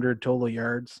 3,200 total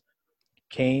yards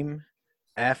came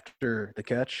after the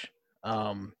catch?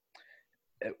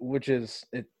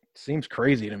 It seems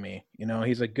crazy to me.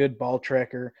 He's a good ball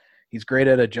tracker. He's great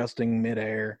at adjusting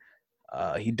midair.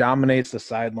 He dominates the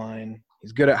sideline.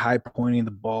 He's good at high pointing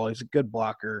the ball. He's a good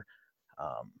blocker.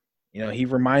 He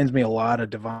reminds me a lot of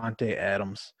Devontae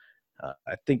Adams.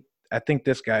 I think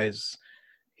this guy's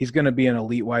he's going to be an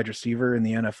elite wide receiver in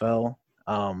the NFL.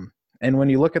 And when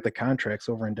you look at the contracts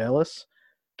over in Dallas,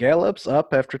 Gallup's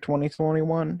up after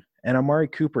 2021, and Amari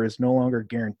Cooper is no longer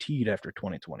guaranteed after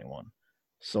 2021.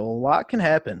 So a lot can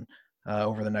happen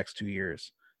over the next 2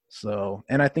 years. So,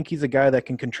 and I think he's a guy that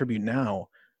can contribute now,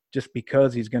 just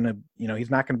because he's going to, he's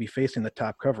not going to be facing the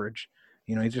top coverage.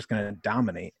 He's just going to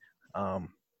dominate.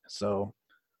 So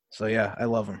yeah, I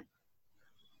love him.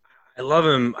 I love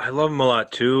him a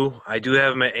lot too. I do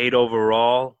have him at 8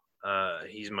 overall.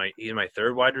 He's my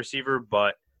 3rd wide receiver,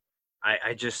 but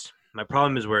I just my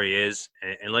problem is where he is,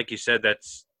 and like you said,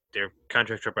 that's their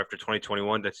contract up after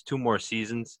 2021. That's 2 more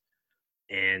seasons,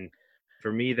 and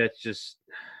for me, that's just.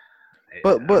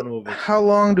 But how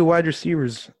long do wide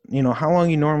receivers? How long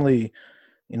you normally,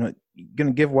 going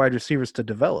to give wide receivers to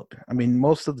develop? I mean,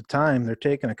 most of the time they're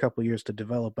taking a couple years to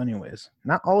develop, anyways.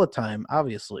 Not all the time,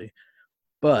 obviously,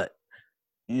 but.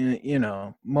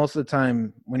 Most of the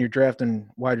time when you're drafting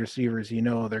wide receivers, they're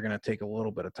going to take a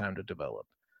little bit of time to develop.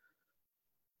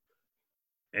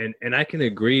 And I can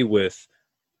agree with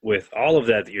all of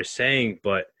that you're saying,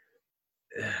 but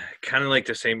kind of like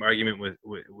the same argument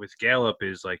with Gallup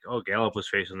is like, oh, Gallup was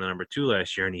facing the number 2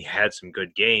 last year and he had some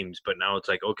good games, but now it's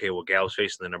like, okay, well, Gallup's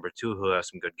facing the number 2 who has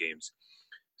some good games.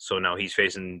 So now he's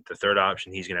facing the 3rd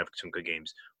option. He's going to have some good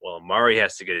games. Well, Amari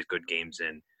has to get his good games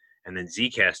in, and then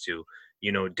Zeke has to.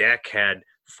 Dak had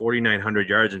 4,900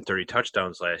 yards and 30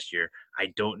 touchdowns last year.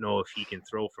 I don't know if he can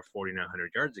throw for 4,900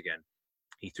 yards again.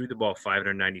 He threw the ball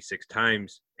 596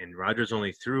 times, and Rodgers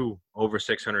only threw over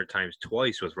 600 times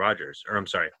twice with Rodgers. Or I'm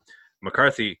sorry,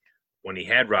 McCarthy, when he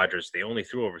had Rodgers, they only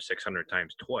threw over 600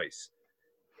 times twice.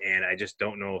 And I just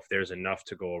don't know if there's enough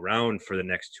to go around for the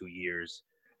next 2 years,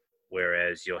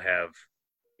 whereas you'll have,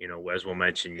 as we'll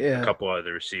mention, a couple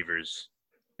other receivers.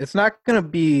 It's not going to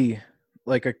be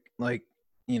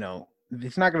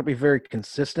it's not going to be very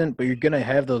consistent, but you're going to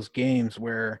have those games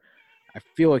where I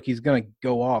feel like he's going to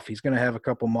go off. He's going to have a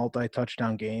couple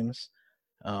multi-touchdown games,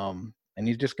 and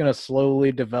he's just going to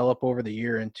slowly develop over the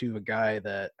year into a guy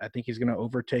that I think he's going to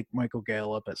overtake Michael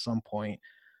Gallup at some point,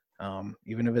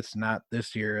 even if it's not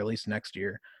this year, at least next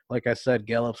year. Like I said,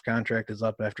 Gallup's contract is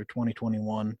up after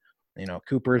 2021.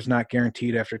 Cooper is not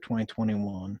guaranteed after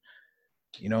 2021.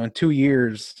 In 2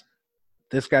 years,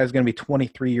 this guy's going to be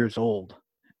 23 years old,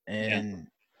 and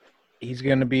he's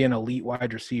going to be an elite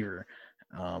wide receiver.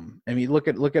 Look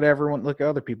at everyone. Look at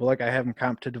other people. Like I have him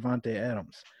comp to Devontae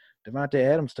Adams. Devontae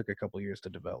Adams took a couple years to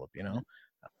develop. It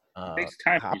takes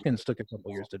time. Hopkins took a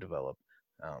couple years to develop.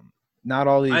 Not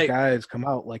all these guys come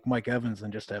out like Mike Evans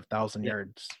and just have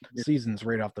 1,000-yard seasons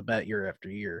right off the bat year after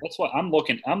year. That's what I'm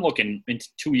looking. I'm looking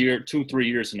into 3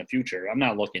 years in the future. I'm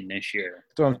not looking this year.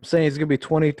 So I'm saying he's going to be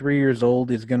 23 years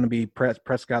old. He's going to be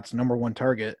Prescott's number one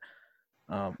target.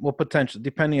 Well, potentially,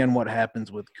 depending on what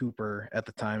happens with Cooper at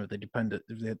the time, if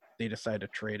they decide to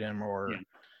trade him, or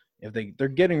if they're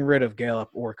getting rid of Gallup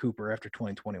or Cooper after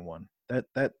 2021.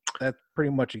 That's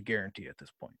pretty much a guarantee at this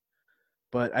point.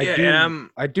 But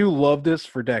I do love this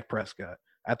for Dak Prescott.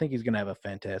 I think he's going to have a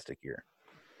fantastic year.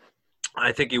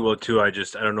 I think he will too. I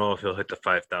don't know if he'll hit the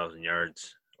 5,000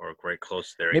 yards or right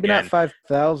close there. Maybe not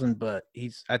 5,000, but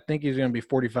I think he's going to be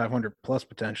 4,500 plus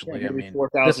potentially. Yeah, I mean, 4,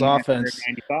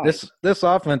 this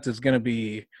offense is going to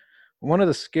be one of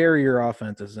the scarier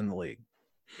offenses in the league.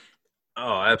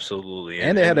 Oh, absolutely.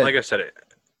 And they had like I said, it'd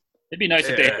be nice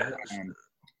if they had a tight end.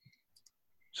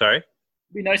 Sorry? It'd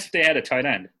be nice if they had a tight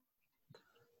end.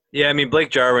 Yeah, I mean,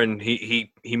 Blake Jarwin,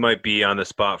 he might be on the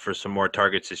spot for some more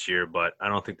targets this year, but I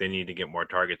don't think they need to get more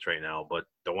targets right now. But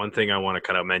the one thing I want to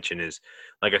kind of mention is,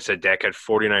 like I said, Dak had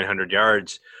 4,900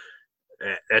 yards.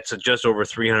 That's just over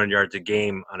 300 yards a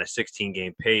game on a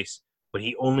 16-game pace, but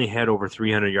he only had over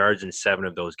 300 yards in 7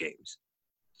 of those games,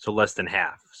 so less than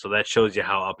half. So that shows you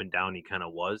how up and down he kind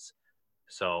of was.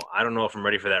 So I don't know if I'm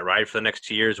ready for that ride for the next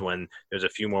 2 years when there's a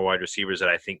few more wide receivers that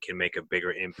I think can make a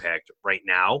bigger impact right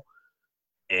now.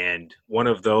 And one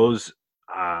of those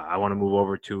I want to move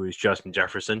over to is Justin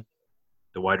Jefferson,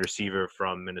 the wide receiver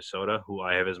from Minnesota, who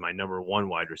I have as my number 1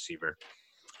 wide receiver.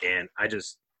 And I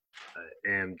just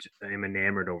am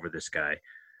enamored over this guy.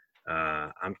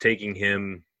 I'm taking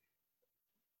him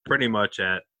pretty much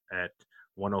at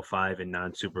 105 in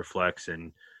non-super flex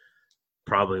and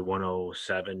probably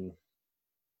 107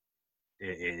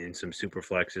 in some super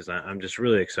flexes. I'm just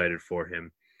really excited for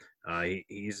him.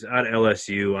 He's at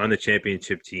LSU on the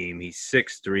championship team. He's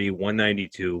 6'3",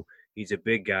 192. He's a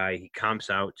big guy. He comps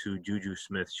out to Juju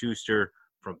Smith-Schuster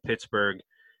from Pittsburgh,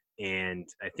 and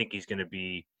I think he's going to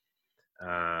be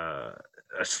a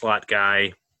slot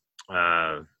guy,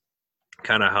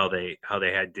 kind of how they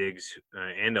had Diggs,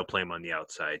 and they'll play him on the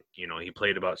outside. He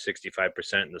played about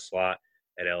 65% in the slot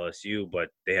at LSU, but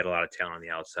they had a lot of talent on the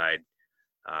outside.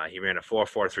 He ran a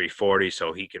 4.43 40,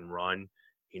 so he can run.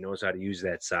 He knows how to use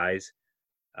that size.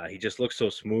 He just looks so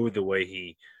smooth the way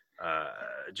he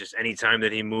just any time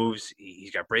that he moves,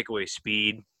 he's got breakaway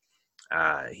speed.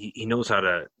 He knows how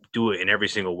to do it in every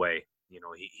single way.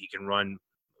 He can run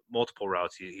multiple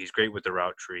routes. He's great with the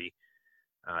route tree.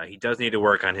 He does need to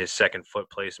work on his second foot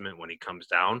placement when he comes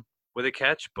down with a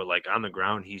catch, but like on the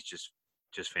ground, he's just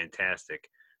fantastic.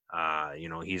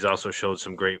 He's also showed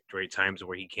some great times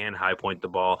where he can high point the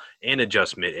ball and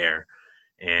adjust midair.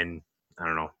 And I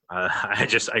don't know. I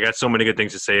got so many good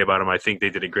things to say about him. I think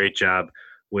they did a great job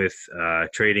with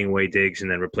trading away Diggs and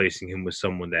then replacing him with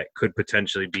someone that could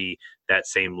potentially be that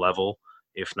same level,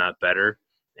 if not better.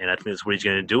 And I think that's what he's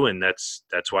going to do, and that's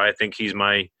why I think he's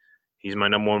my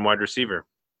number 1 wide receiver.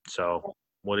 So,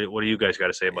 what do you guys got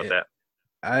to say about that?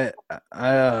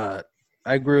 I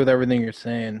agree with everything you're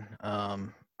saying.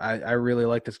 I really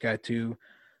like this guy too.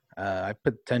 I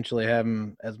potentially have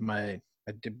him as my.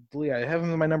 I have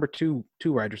him as my number two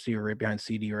wide receiver right behind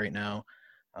CD right now.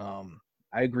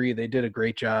 I agree. They did a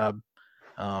great job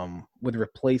with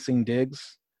replacing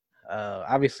Diggs.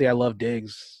 Obviously, I love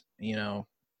Diggs. I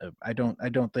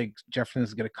don't think Jefferson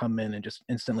is going to come in and just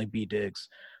instantly be Diggs.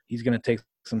 He's going to take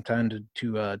some time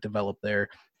to develop there.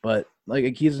 But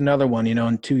like he's another one.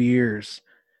 In 2 years,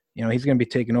 he's going to be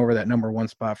taking over that number 1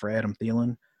 spot for Adam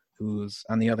Thielen, who's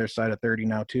on the other side of 30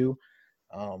 now too.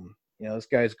 This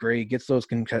guy's great. He gets those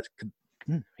contested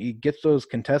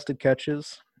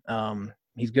catches.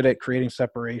 He's good at creating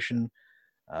separation.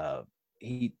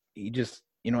 He just,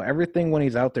 everything when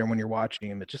he's out there, when you're watching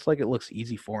him, it's just like it looks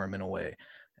easy for him in a way.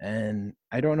 And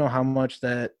I don't know how much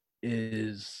that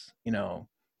is,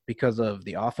 because of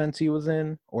the offense he was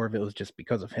in, or if it was just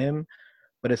because of him.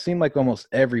 But it seemed like almost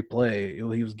every play he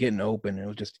was getting open, and it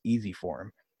was just easy for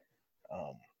him.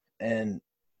 And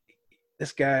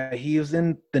this guy, he was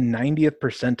in the 90th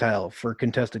percentile for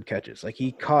contested catches. Like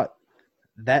he caught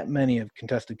that many of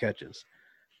contested catches.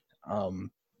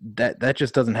 That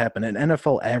just doesn't happen. And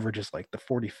NFL average is like the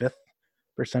 45th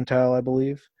percentile, I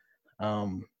believe.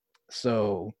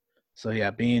 So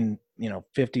yeah, being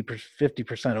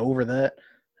 50% over that.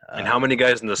 And how many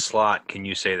guys in the slot can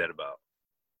you say that about?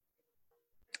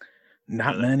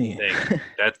 Not many.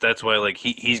 That's why like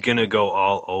he's gonna go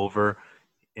all over.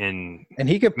 And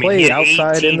he could play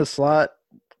outside 18, in the slot.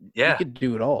 Yeah, he could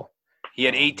do it all. He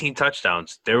had 18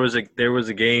 touchdowns. There was a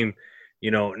game,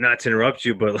 not to interrupt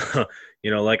you, but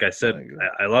like I said,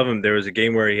 I love him. There was a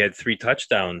game where he had 3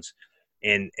 touchdowns,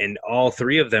 and all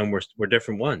 3 of them were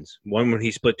different ones. One when he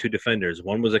split 2 defenders,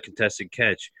 one was a contested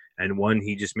catch, and one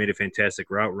he just made a fantastic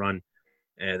route run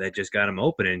that just got him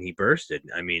open, and he bursted.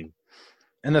 I mean,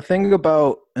 and the thing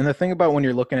about when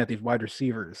you're looking at these wide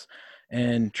receivers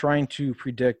and trying to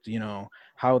predict,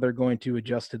 how they're going to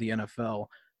adjust to the NFL,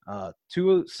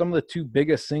 some of the 2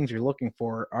 biggest things you're looking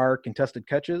for are contested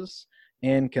catches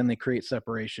and can they create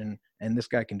separation, and this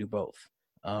guy can do both.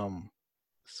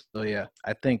 So yeah,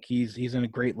 I think he's in a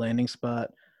great landing spot.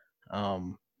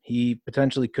 He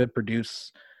potentially could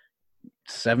produce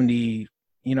 70.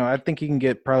 I think he can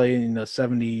get probably in the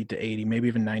 70 to 80, maybe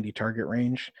even 90 target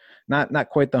range. Not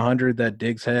quite the 100 that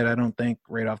Diggs had, I don't think,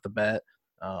 right off the bat.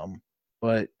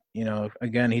 But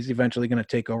again, he's eventually going to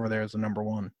take over there as the number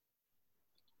 1.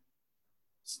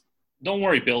 Don't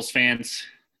worry, Bills fans.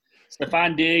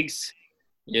 Stephon Diggs,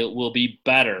 it will be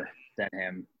better than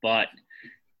him. But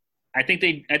I think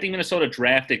Minnesota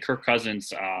drafted Kirk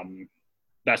Cousins'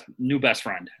 best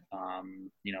friend.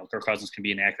 Kirk Cousins can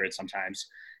be inaccurate sometimes,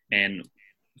 and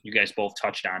you guys both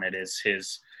touched on it. Is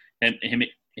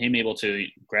him able to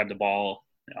grab the ball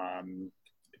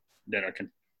that are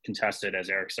contested, as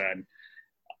Eric said.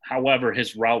 However,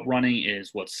 his route running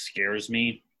is what scares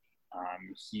me.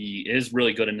 He is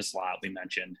really good in the slot, we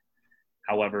mentioned.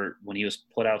 However, when he was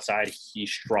put outside, he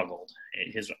struggled.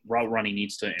 His route running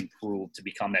needs to improve to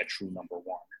become that true number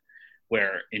 1.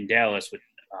 Where in Dallas with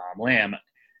Lamb,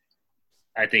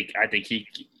 I think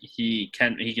he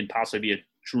can possibly be a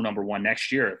true number 1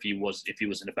 next year if he was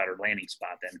in a better landing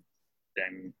spot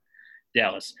than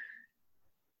Dallas.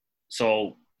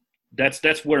 So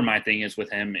that's where my thing is with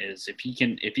him is if he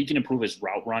can improve his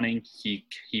route running, he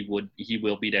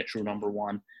will be that true number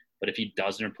 1. But if he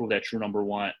doesn't improve that true number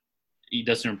 1, he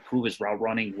doesn't improve his route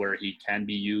running where he can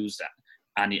be used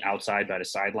on the outside by the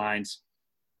sidelines,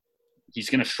 he's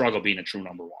going to struggle being a true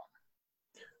number 1.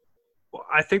 Well,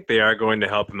 I think they are going to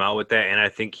help him out with that, and I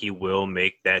think he will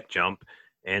make that jump.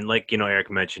 And like, Eric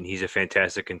mentioned, he's a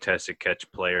fantastic contested catch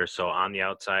player. So on the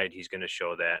outside, he's going to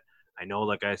show that. I know,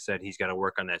 like I said, he's got to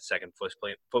work on that second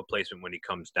foot placement when he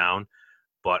comes down,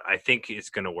 but I think it's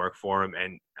going to work for him.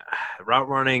 And route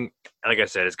running, like I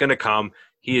said, it's going to come.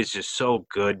 He is just so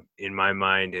good in my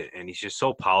mind, and he's just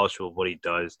so polished with what he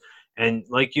does. And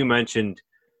like you mentioned,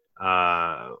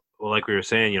 like we were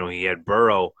saying, he had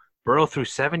Burrow. Burrow threw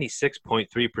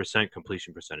 76.3%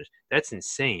 completion percentage. That's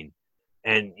insane.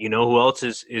 And you know who else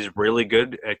is really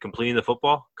good at completing the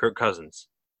football? Kirk Cousins.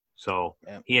 So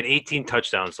he had 18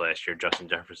 touchdowns last year. Justin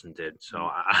Jefferson did.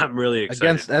 So I'm really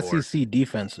excited against SEC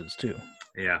defenses too.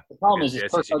 Yeah. The problem is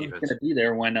Kirk Cousins is going to be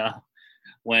there when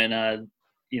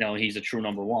he's a true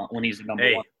number 1. When he's the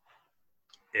number 1.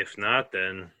 If not,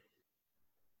 then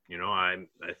I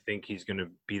think he's going to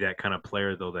be that kind of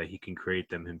player though that he can create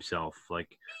them himself.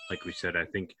 Like we said, I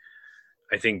think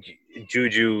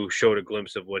Juju showed a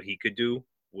glimpse of what he could do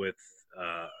with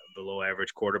below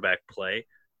average quarterback play.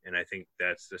 And I think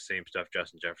that's the same stuff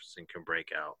Justin Jefferson can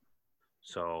break out.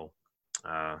 So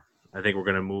I think we're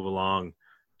going to move along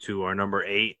to our number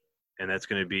 8, and that's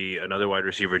going to be another wide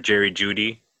receiver, Jerry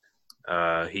Jeudy.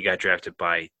 He got drafted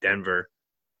by Denver,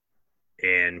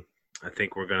 and I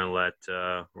think we're going to let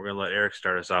Eric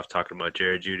start us off talking about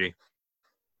Jerry Jeudy.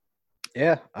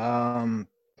 Yeah.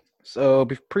 So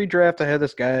pre-draft, I had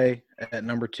this guy at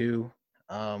number 2.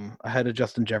 I had a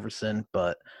Justin Jefferson,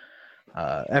 but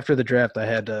after the draft, I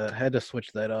had to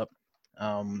switch that up.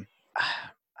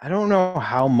 I don't know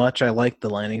how much I like the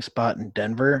landing spot in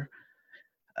Denver.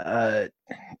 I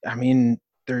mean,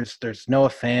 there's Noah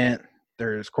Fant,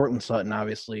 there's Cortland Sutton,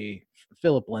 obviously,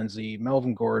 Phillip Lindsay,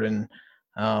 Melvin Gordon.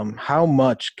 How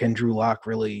much can Drew Lock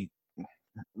really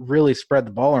spread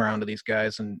the ball around to these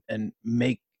guys and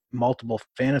make multiple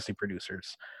fantasy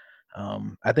producers?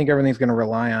 I think everything's going to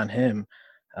rely on him.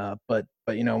 But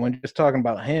when just talking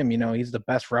about him, he's the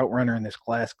best route runner in this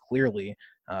class, clearly.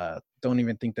 Don't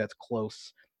even think that's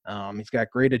close. He's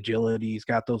got great agility. He's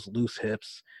got those loose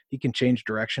hips. He can change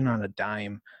direction on a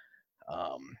dime.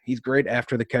 He's great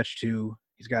after the catch too.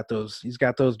 He's got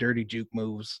those dirty juke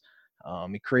moves.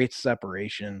 He creates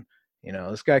separation.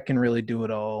 This guy can really do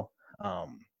it all.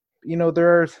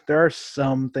 There are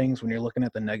some things when you're looking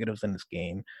at the negatives in this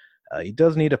game. He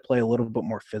does need to play a little bit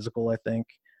more physical, I think.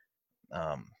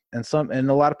 And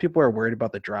a lot of people are worried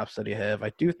about the drops that he have.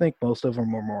 I do think most of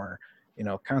them are more,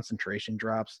 concentration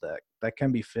drops that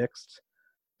can be fixed.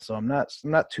 So I'm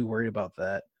not too worried about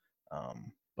that.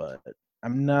 But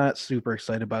I'm not super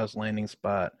excited about his landing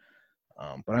spot.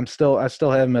 But I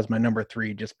still have him as my number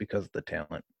 3 just because of the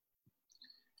talent.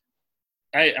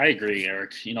 I agree,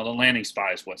 Eric. The landing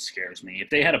spot is what scares me. If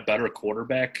they had a better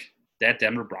quarterback, that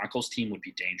Denver Broncos team would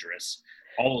be dangerous.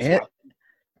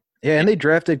 And they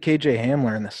drafted KJ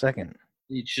Hamler in the second.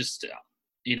 It's just,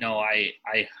 I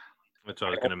that's what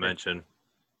I was going to mention.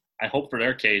 I hope for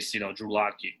their case, Drew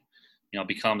Lock,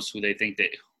 becomes who they think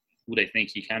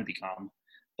he can become.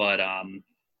 But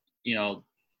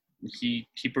he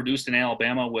produced in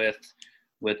Alabama with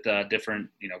different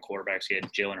quarterbacks. He had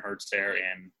Jalen Hurts there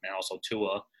and also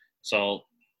Tua. So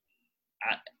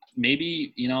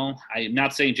maybe I'm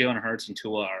not saying Jalen Hurts and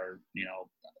Tua are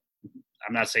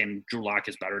I'm not saying Drew Lock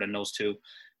is better than those two,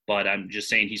 but I'm just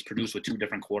saying he's produced with two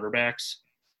different quarterbacks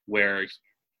where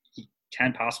he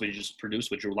can possibly just produce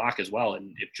with Drew Lock as well.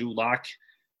 And if Drew Lock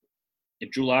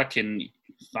can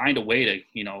find a way to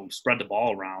spread the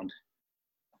ball around,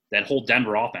 that whole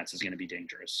Denver offense is going to be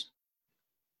dangerous.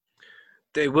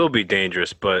 They will be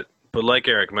dangerous, but like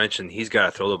Eric mentioned, he's got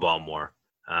to throw the ball more.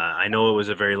 I know it was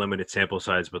a very limited sample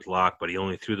size with Locke, but he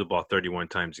only threw the ball 31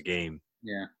 times a game.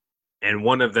 Yeah. And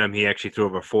one of them he actually threw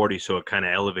over 40, so it kind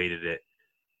of elevated it.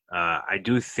 I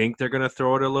do think they're going to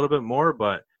throw it a little bit more,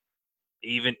 but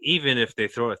even if they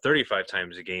throw it 35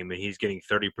 times a game and he's getting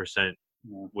 30%,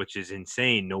 which is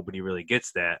insane, nobody really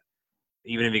gets that.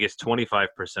 Even if he gets 25%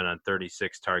 on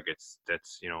 36 targets,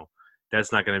 that's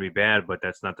not going to be bad, but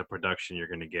that's not the production you're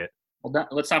going to get. Well,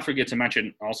 let's not forget to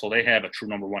mention also they have a true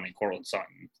number 1 in Cortland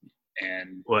Sutton,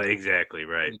 and exactly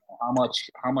right. How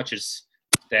much is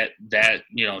that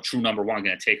true number 1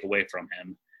 going to take away from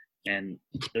him? And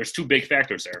there's two big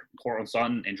factors there: Cortland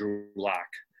Sutton and Drew Lock.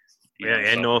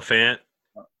 And Noah Fant.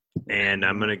 And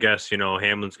I'm gonna guess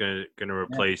Hamlin's gonna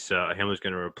replace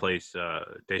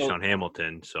Deshaun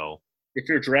Hamilton. So if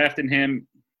you're drafting him,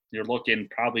 you're looking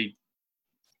probably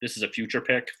this is a future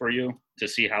pick for you to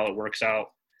see how it works out.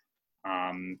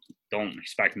 Don't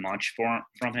expect much from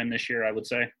him this year, I would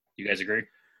say. You guys agree?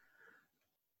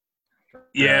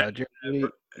 Yeah.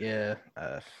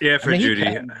 For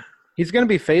Judy. He's going to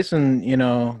be facing,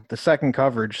 the second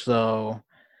coverage. So,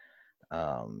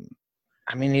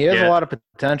 he has a lot of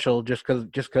potential just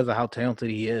because of how talented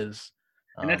he is.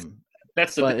 And it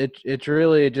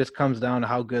just comes down to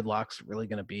how good Locke's really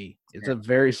going to be. It's a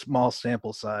very small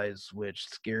sample size, which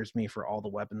scares me for all the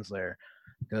weapons there.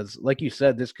 Because, like you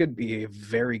said, this could be a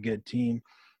very good team.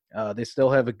 They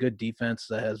still have a good defense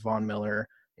that has Von Miller,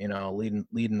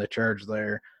 leading the charge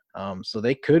there. So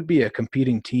they could be a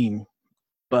competing team,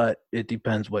 but it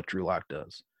depends what Drew Lock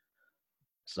does.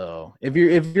 So if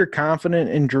you're confident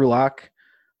in Drew Lock,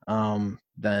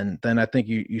 then I think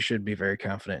you should be very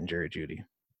confident in Jerry Jeudy.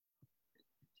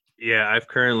 Yeah, I've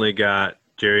currently got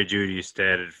Jerry Jeudy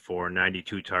statted for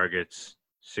 92 targets,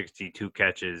 62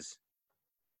 catches.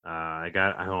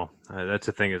 That's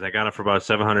the thing is I got him for about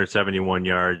 771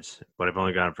 yards, but I've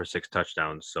only got him for 6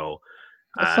 touchdowns. So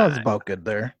that sounds about good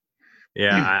there.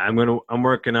 Yeah, I'm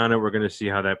working on it. We're gonna see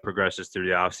how that progresses through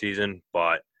the offseason.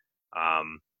 But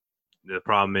the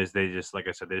problem is they just, like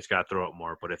I said, they just got to throw it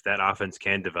more. But if that offense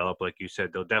can develop, like you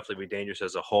said, they'll definitely be dangerous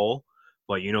as a whole.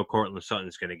 But Cortland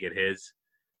Sutton's going to get his,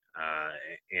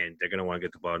 and they're going to want to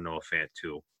get the ball to Noah Fant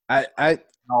too. I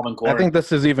think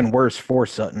this is even worse for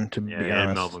Sutton, to be honest.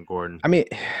 And Melvin Gordon.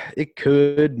 It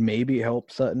could maybe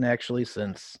help Sutton actually,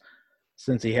 since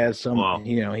he has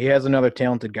he has another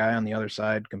talented guy on the other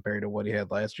side compared to what he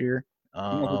had last year.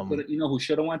 Who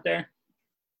should have went there?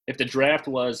 If the draft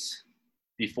was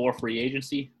before free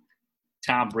agency,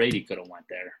 Tom Brady could have went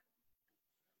there.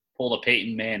 Pulled a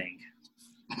Peyton Manning.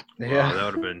 Yeah,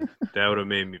 that would have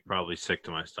made me probably sick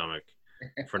to my stomach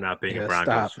for not being a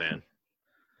Broncos fan.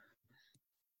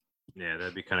 Yeah,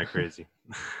 that'd be kind of crazy.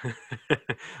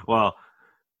 Well,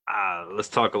 let's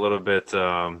talk a little bit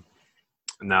now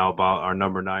about our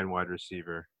number 9 wide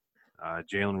receiver,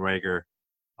 Jalen Reagor,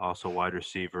 also wide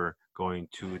receiver, going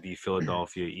to the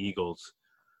Philadelphia Eagles.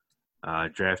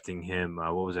 Drafting him,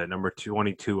 what was that, number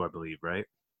 22, I believe, right?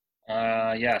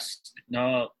 Yes.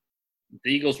 No,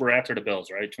 the Eagles were after the Bills,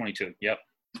 right? 22, yep.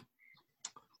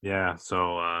 Yeah,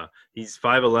 so he's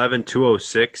 5'11",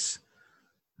 206.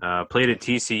 Played at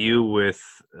TCU with,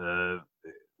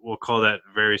 we'll call that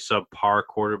very subpar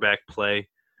quarterback play.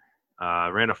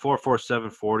 Ran a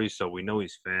 4.47 40, so we know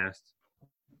he's fast.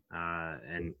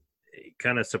 And he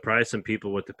kind of surprised some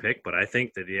people with the pick, but I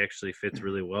think that he actually fits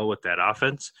really well with that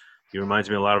offense. He reminds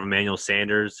me a lot of Emmanuel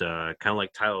Sanders, kind of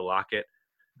like Tyler Lockett.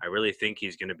 I really think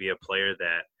he's going to be a player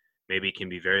that maybe can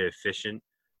be very efficient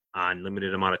on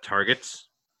limited amount of targets.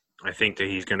 I think that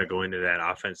he's going to go into that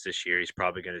offense this year. He's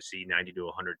probably going to see 90 to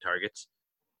 100 targets.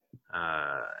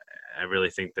 I really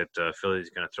think that Philly's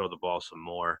going to throw the ball some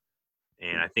more,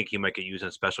 and I think he might get used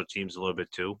on special teams a little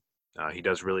bit too. He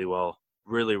does really well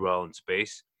in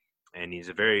space, and he's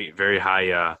a very, very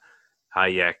high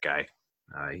yak guy.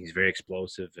 He's very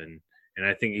explosive, and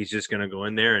I think he's just going to go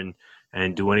in there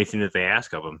and do anything that they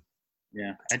ask of him.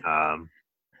 Yeah.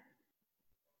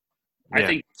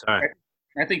 I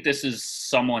think this is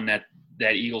someone that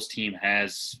Eagles team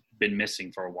has been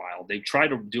missing for a while. They tried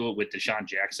to do it with Deshaun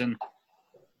Jackson,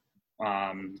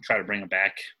 try to bring him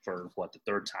back for the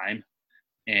third time,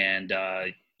 and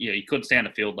he couldn't stay on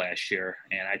the field last year.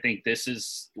 And I think this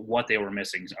is what they were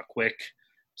missing: a quick,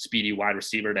 speedy wide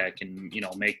receiver that can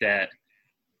make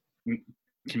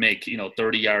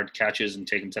 30-yard catches and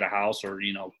take them to the house, or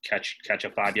catch a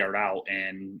 5-yard out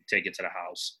and take it to the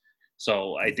house.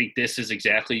 So I think this is a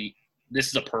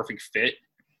perfect fit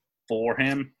for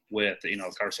him with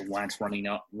Carson Wentz running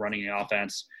the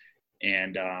offense,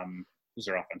 and who's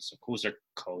their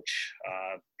coach?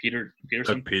 Peterson.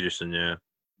 Doug Peterson, yeah.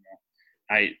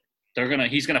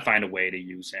 He's gonna find a way to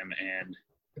use him, and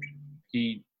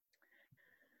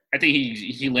I think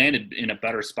he landed in a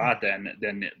better spot than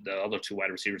the other two wide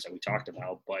receivers that we talked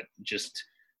about, but just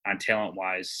on talent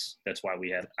wise, that's why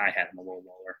I had him a little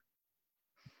lower.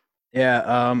 Yeah,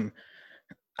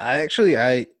 I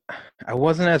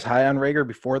wasn't as high on Rager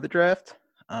before the draft,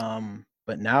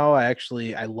 but now I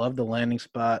love the landing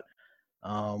spot.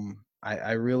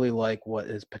 I really like what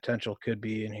his potential could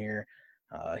be in here.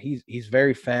 He's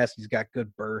very fast. He's got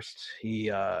good bursts.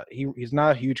 He's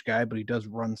not a huge guy, but he does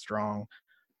run strong.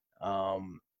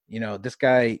 This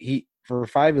guy, for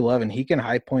 5'11", he can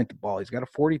high point the ball. He's got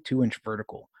a 42-inch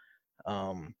vertical.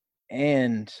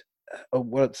 And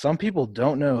what some people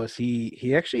don't know is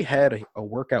he actually had a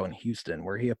workout in Houston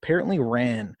where he apparently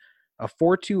ran a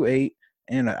 4.28,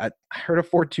 and I heard a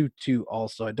 4.22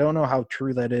 also. I don't know how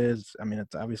true that is. I mean,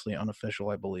 it's obviously unofficial,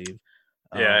 I believe.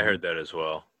 Yeah, I heard that as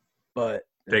well. But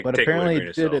apparently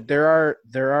it did it. There are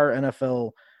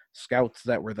NFL scouts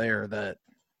that were there that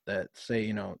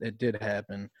say it did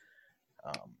happen.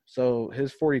 So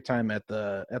his 40 time at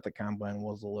the combine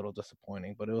was a little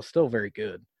disappointing, but it was still very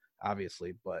good,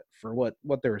 obviously. But for what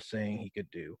they were saying he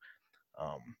could do.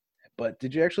 But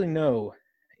did you actually know,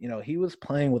 he was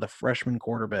playing with a freshman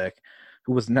quarterback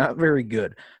who was not very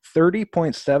good.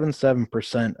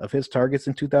 30.77% of his targets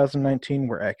in 2019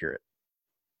 were accurate.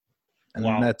 And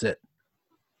wow. That's it.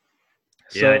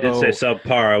 Yeah, so, I did say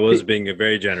subpar. I was being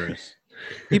very generous.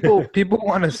 People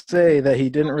want to say that he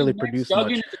didn't really produce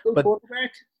much. Is a good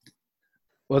quarterback?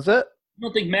 Was that? You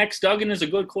don't think Max Duggan is a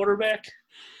good quarterback?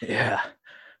 Yeah,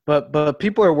 but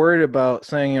people are worried about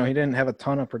saying he didn't have a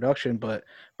ton of production, but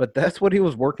that's what he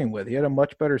was working with. He had a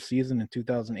much better season in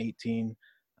 2018.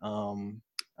 I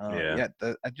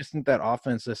just think that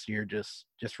offense this year just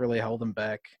really held him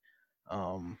back.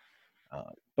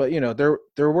 But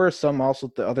there were some also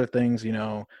the other things.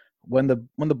 When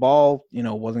the ball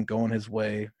wasn't going his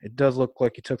way, it does look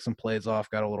like he took some plays off,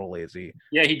 got a little lazy.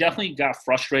 Yeah, he definitely got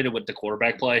frustrated with the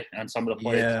quarterback play on some of the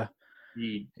plays. Yeah.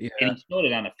 And he showed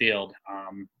it on the field.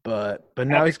 But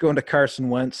now he's going to Carson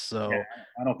Wentz, so yeah,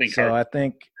 I don't think. So I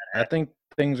think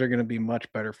things are going to be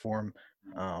much better for him.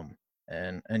 I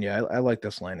like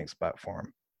this landing spot for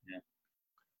him.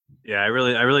 Yeah, I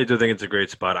really do think it's a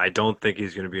great spot. I don't think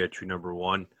he's going to be a true number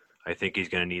one. I think he's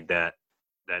going to need that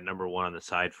number one on the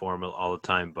side for him all the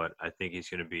time. But I think he's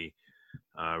going to be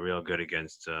real good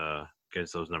against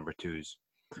those number twos.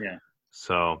 Yeah.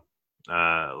 So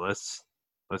let's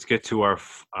get to our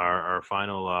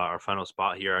final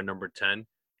spot here, our number 10,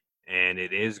 and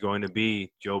it is going to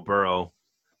be Joe Burrow,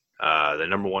 the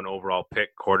number one overall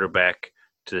pick, quarterback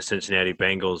to the Cincinnati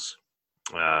Bengals.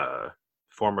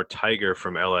 Former Tiger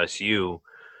from LSU.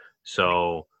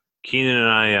 So Keenan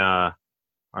and I are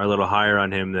a little higher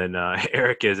on him than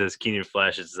Eric is, as Keenan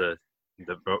flashes the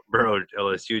Burrow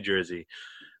LSU jersey.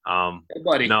 Hey,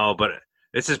 buddy. No, but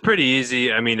this is pretty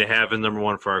easy. I mean, to have him number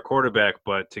one for our quarterback,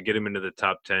 but to get him into the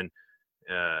top 10,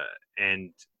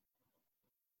 and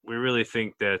we really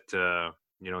think that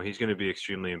he's going to be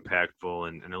extremely impactful.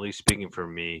 And at least speaking for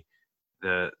me,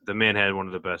 the man had one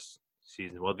of the best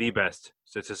season, well, the best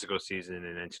statistical season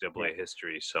in NCAA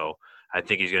history. So I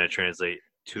think he's going to translate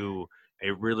to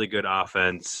a really good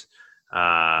offense,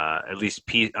 at least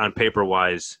on paper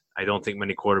wise. I don't think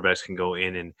many quarterbacks can go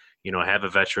in and have a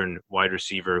veteran wide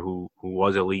receiver who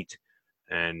was elite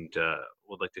and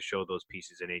would like to show those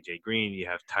pieces in AJ Green. You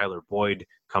have Tyler Boyd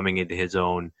coming into his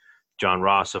own, John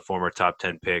Ross, a former top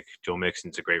 10 pick, Joe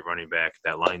Mixon's a great running back.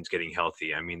 That line's getting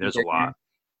healthy. I mean, there's a lot.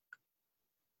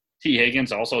 T.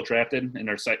 Higgins also drafted in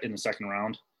the second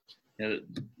round.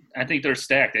 I think they're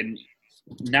stacked, and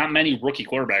not many rookie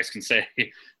quarterbacks can say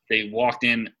they walked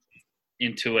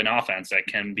into an offense that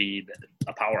can be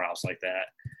a powerhouse like that.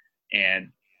 And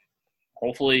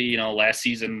hopefully, last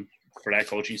season for that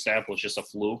coaching staff was just a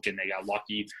fluke, and they got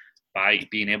lucky by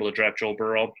being able to draft Joe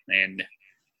Burrow. And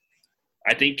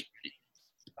I think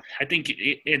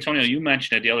Antonio, you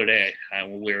mentioned it the other day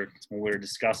when we were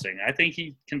discussing. I think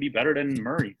he can be better than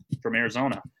Murray from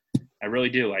Arizona. I really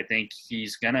do. I think he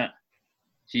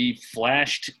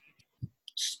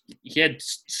had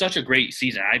such a great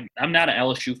season. I'm not an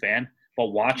LSU fan, but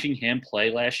watching him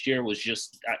play last year was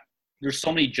just there's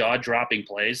so many jaw-dropping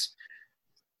plays.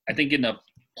 I think in the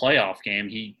playoff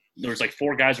game, there was like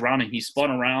 4 guys around him. He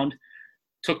spun around,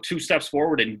 took 2 steps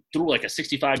forward, and threw like a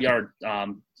 65-yard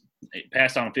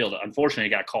pass down the field. Unfortunately, it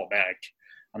got called back.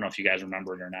 I don't know if you guys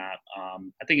remember it or not. I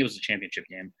think it was a championship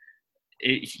game.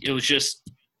 It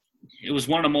was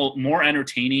one of the more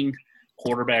entertaining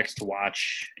quarterbacks to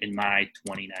watch in my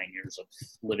 29 years of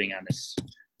living on this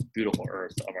beautiful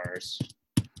earth of ours.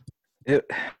 It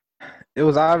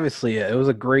was obviously it was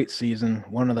a great season,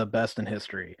 one of the best in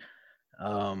history.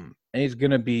 And he's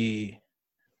going to be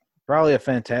probably a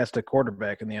fantastic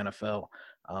quarterback in the NFL.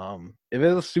 If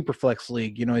it's a super flex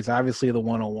league, he's obviously the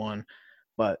 101.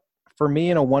 But for me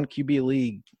in a 1 QB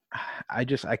league, I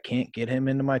can't get him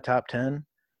into my top 10.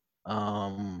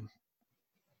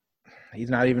 He's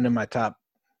not even in my top,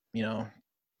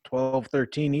 12,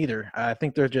 13 either. I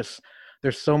think there's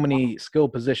so many skill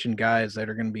position guys that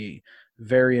are going to be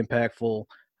very impactful.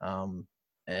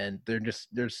 And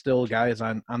there's still guys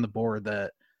on the board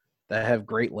that have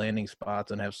great landing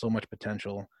spots and have so much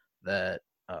potential that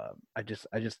I just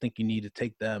think you need to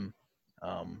take them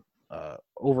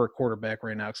over a quarterback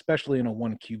right now, especially in a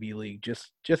 1 QB league,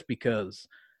 just because.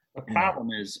 The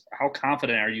problem is, how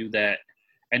confident are you that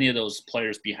any of those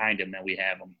players behind him that we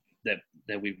have him that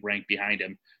we rank behind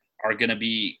him are going to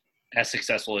be as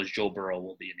successful as Joe Burrow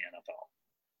will be in the NFL?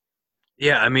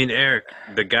 Yeah, I mean, Eric,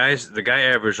 the guy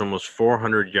averaged almost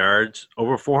 400 yards,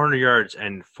 over 400 yards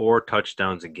and 4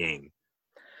 touchdowns a game.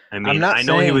 I mean, I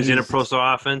know he was in a pro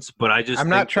style offense, but I just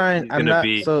right.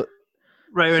 So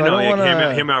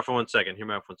No, hear me out for 1 second.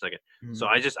 Mm-hmm. So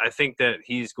I think that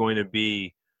he's going to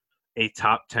be a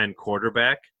top 10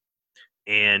 quarterback,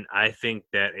 and I think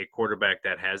that a quarterback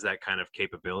that has that kind of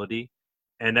capability,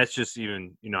 and that's just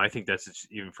even, I think that's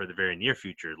even for the very near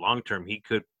future. Long term, I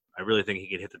really think he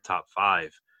could hit the top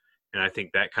 5, and I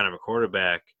think that kind of a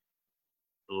quarterback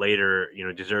later,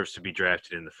 deserves to be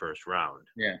drafted in the first round.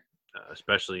 Yeah,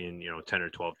 especially in 10 or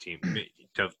 12 team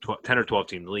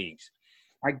leagues.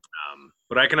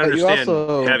 But I can understand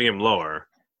having him lower.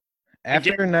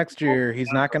 After next year,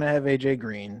 he's not going to have AJ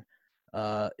Green.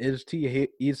 Is T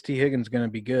Higgins going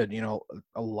to be good?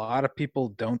 A lot of people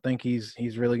don't think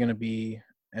he's really going to be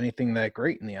anything that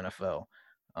great in the NFL.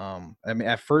 I mean,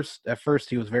 at first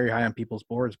he was very high on people's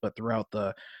boards, but throughout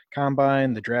the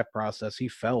combine, the draft process, he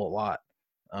fell a lot.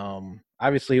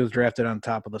 Obviously, he was drafted on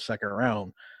top of the second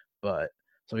round, but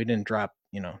so he didn't drop,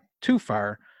 too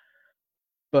far.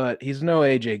 But he's no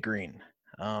AJ Green.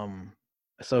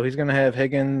 So he's going to have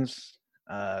Higgins,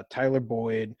 Tyler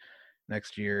Boyd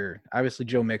next year. Obviously,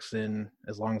 Joe Mixon,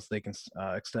 as long as they can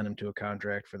extend him to a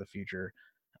contract for the future.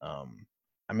 I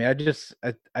mean,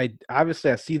 I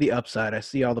obviously I see the upside. I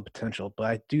see all the potential, but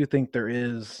I do think there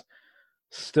is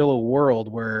still a world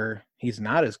where he's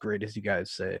not as great as you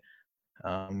guys say.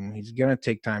 He's going to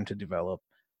take time to develop.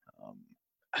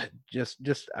 I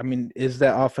mean, is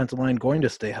that offensive line going to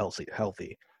stay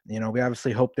healthy? We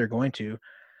obviously hope they're going to,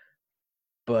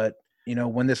 but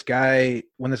when this guy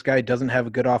doesn't have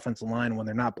a good offensive line, when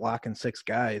they're not blocking 6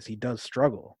 guys, he does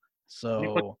struggle.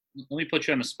 So let me put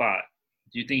you on the spot.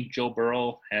 Do you think Joe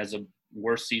Burrow has a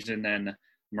worse season than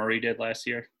Murray did last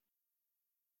year?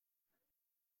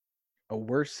 A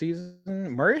worse season?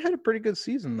 Murray had a pretty good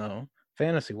season though,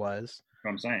 fantasy wise.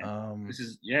 What I'm saying.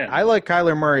 I like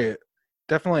Kyler Murray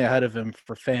definitely ahead of him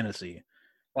for fantasy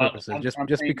purposes, just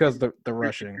because the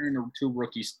rushing. The 2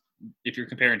 rookies, if you're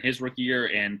comparing his rookie year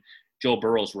and Joe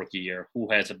Burrow's rookie year, who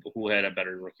had a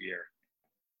better rookie year?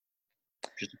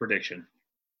 Just a prediction.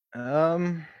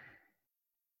 If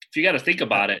you got to think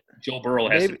about it, Joe Burrow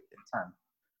has to be time.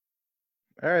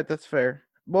 All right, that's fair.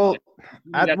 Well,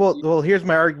 here's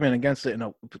my argument against it.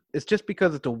 It's just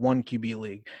because it's a 1 QB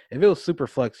league. If it was super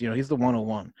flex, he's the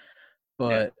 101.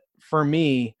 But for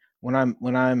me, when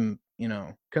I'm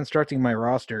constructing my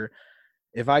roster,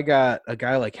 if I got a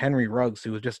guy like Henry Ruggs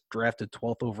who was just drafted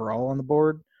 12th overall on the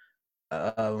board,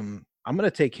 I'm going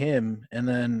to take him, and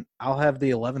then I'll have the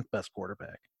 11th best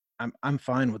quarterback. I'm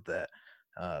fine with that.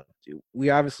 We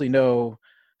obviously know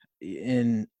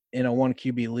in a 1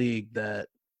 QB league that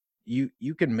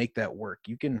you can make that work.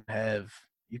 You can have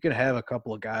a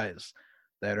couple of guys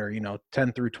that are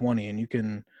 10 through 20, and you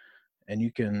can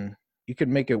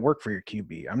make it work for your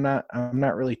QB. I'm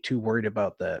not really too worried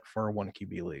about that for a 1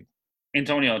 QB league.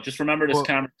 Antonio, just remember this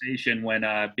conversation when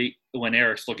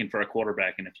Eric's looking for a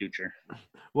quarterback in the future.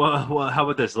 Well, how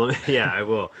about this? I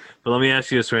will. But let me ask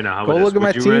you this right now. How Go about look this?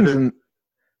 at my teams and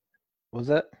what was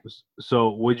that?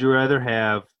 So, would you rather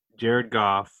have Jared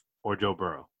Goff or Joe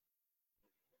Burrow?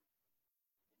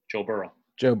 Joe Burrow.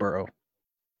 Joe Burrow.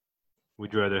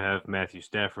 Would you rather have Matthew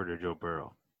Stafford or Joe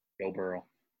Burrow? Joe Burrow.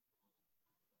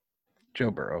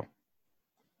 Joe Burrow.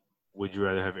 Would you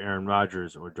rather have Aaron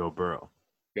Rodgers or Joe Burrow?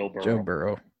 Joe Burrow. Joe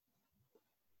Burrow.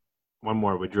 One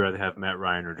more. Would you rather have Matt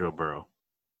Ryan or Joe Burrow?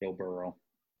 Joe Burrow.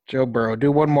 Joe Burrow.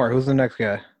 Do one more. Who's the next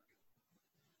guy?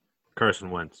 Carson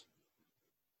Wentz.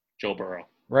 Joe Burrow.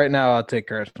 Right now, I'll take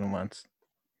Carson Wentz.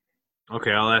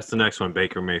 Okay, I'll ask the next one.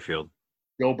 Baker Mayfield.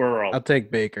 Joe Burrow. I'll take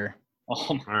Baker.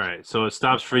 All right, so it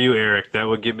stops for you, Eric. That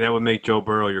would make Joe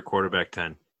Burrow your quarterback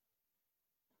 10.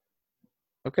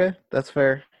 Okay, that's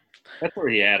fair. That's where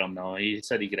he had him, though. He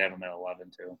said he could have him at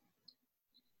 11 too.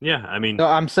 Yeah, I mean. No,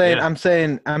 I'm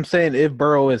saying if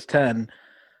Burrow is 10,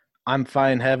 I'm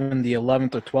fine having the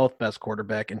 11th or 12th best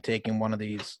quarterback and taking one of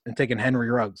these and taking Henry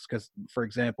Ruggs because, for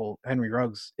example, Henry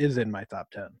Ruggs is in my top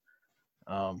 10.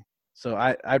 So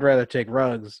I'd rather take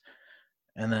Ruggs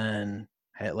and then,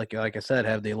 like I said,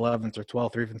 have the 11th or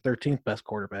 12th or even 13th best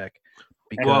quarterback.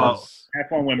 Because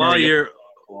while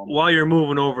you're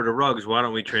moving over to Ruggs, why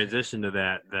don't we transition to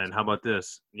that then? How about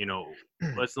this?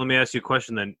 Let me ask you a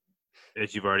question then,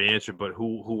 as you've already answered. But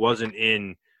who wasn't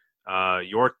in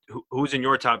who's in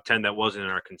your top 10 that wasn't in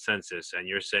our consensus? And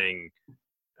you're saying,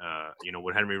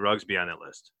 would Henry Ruggs be on that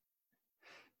list?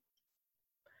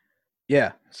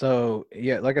 Yeah. So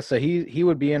yeah, like I said, he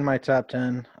would be in my top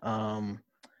 10. I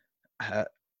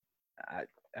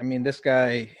mean, this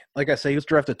guy, like I say, he was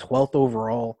drafted 12th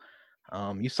overall.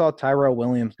 You saw Tyrell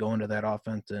Williams go into that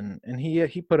offense, and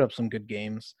he put up some good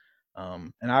games.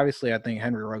 And obviously, I think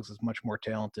Henry Ruggs is much more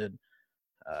talented.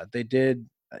 They do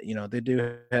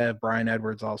have Brian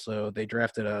Edwards also. They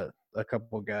drafted a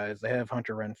couple of guys. They have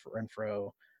Hunter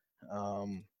Renfrow.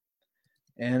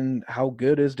 And how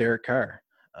good is Derek Carr?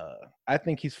 I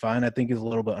think he's fine. I think he's a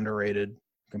little bit underrated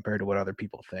compared to what other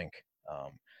people think.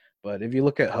 But if you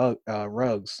look at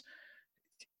Ruggs,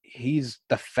 he's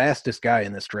the fastest guy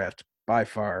in this draft by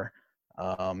far.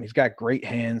 He's got great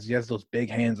hands. He has those big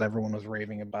hands everyone was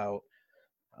raving about.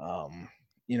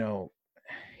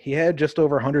 He had just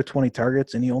over 120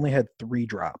 targets, and he only had 3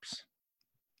 drops.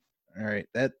 All right,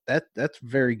 that's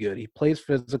very good. He plays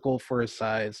physical for his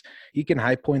size. He can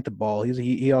high point the ball.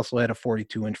 He also had a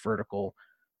 42-inch vertical.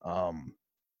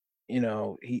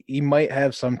 He might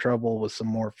have some trouble with some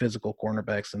more physical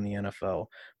cornerbacks in the NFL,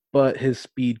 but his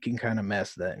speed can kind of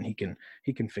mask that, and he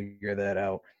can figure that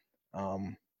out.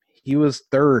 He was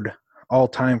 3rd all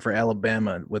time for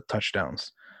Alabama with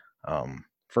touchdowns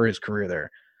for his career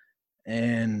there.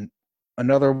 And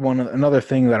another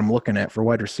thing that I'm looking at for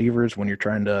wide receivers when you're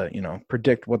trying to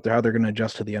predict how they're going to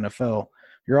adjust to the NFL,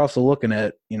 you're also looking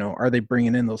at are they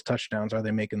bringing in those touchdowns? Are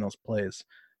they making those plays?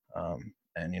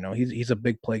 And he's a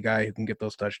big play guy who can get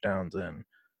those touchdowns and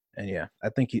yeah, I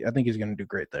think he's going to do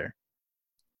great there.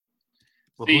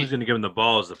 Well, who's going to give him the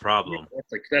ball is the problem.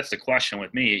 That's the question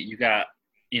with me. You got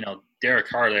Derek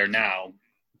Carr there now,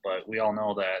 but we all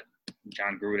know that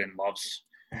John Gruden loves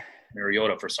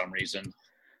Mariota for some reason.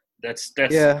 That's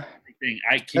yeah. The thing.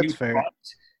 Can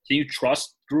you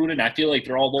trust Gruden? I feel like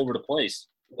they're all over the place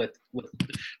with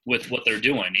what they're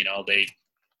doing.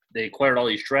 They acquired all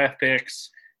these draft picks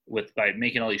by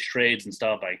making all these trades and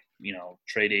stuff, by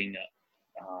trading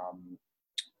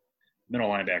middle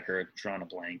linebacker, drawing a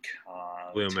blank.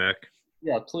 Khalil Mack.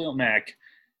 Yeah, Khalil Mack.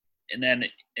 And then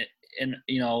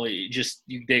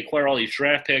they acquire all these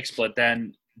draft picks, but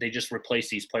then they just replace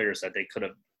these players that they could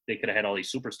have had all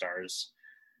these superstars.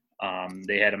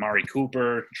 They had Amari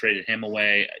Cooper, traded him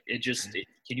away.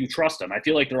 Can you trust them? I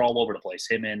feel like they're all over the place.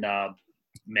 Him and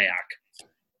Mayak.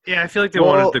 Yeah, I feel like they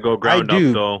wanted to go ground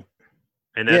up though,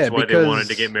 and that's why they wanted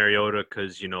to get Mariota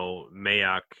because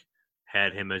Mayak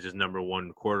had him as his number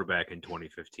 1 quarterback in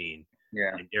 2015.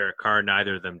 Yeah, and Derek Carr,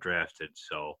 neither of them drafted,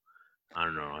 so I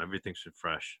don't know. Everything's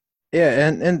fresh. Yeah,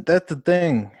 and that's the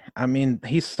thing. I mean,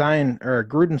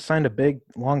 Gruden signed a big,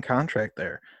 long contract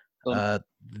there.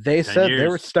 They said they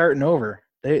were starting over.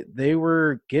 They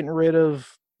were getting rid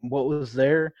of what was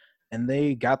there, and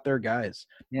they got their guys.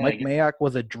 Yeah, Mike Mayock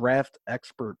was a draft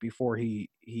expert before he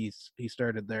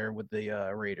started there with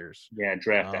the Raiders. Yeah,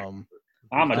 draft expert.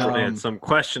 I'm had some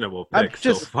questionable picks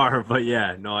so far, but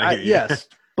yeah, no, I hear you. Yes,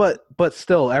 but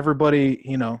still, everybody,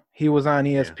 he was on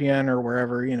ESPN or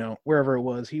wherever it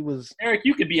was. He was. Eric,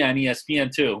 you could be on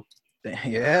ESPN too.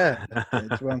 Yeah,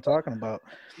 that's what I'm talking about.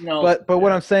 No, But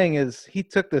what I'm saying is he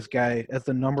took this guy as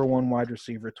the number 1 wide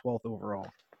receiver, 12th overall.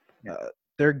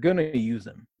 They're gonna use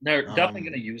him. They're definitely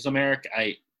gonna use him, Eric.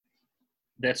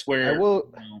 That's where I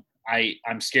will.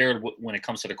 I'm scared when it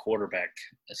comes to the quarterback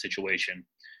situation.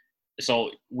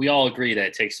 So we all agree that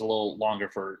it takes a little longer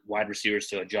for wide receivers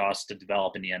to adjust, to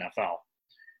develop in the NFL.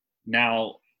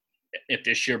 Now, if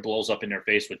this year blows up in their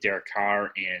face with Derek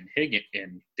Carr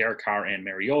and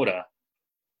Mariota,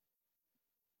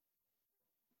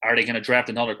 are they going to draft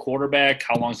another quarterback?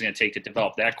 How long is it going to take to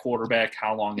develop that quarterback?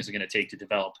 How long is it going to take to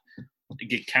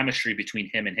get chemistry between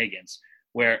him and Higgins?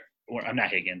 I'm not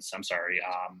Higgins. I'm sorry.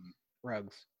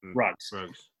 Ruggs.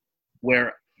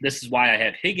 Where this is why I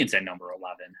have Higgins at number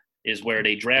 11 is where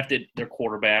they drafted their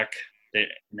quarterback, and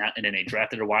then they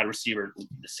drafted a wide receiver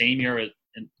the same year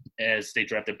as they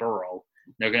drafted Burrow.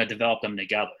 They're going to develop them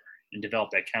together and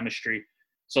develop that chemistry.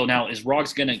 So now, is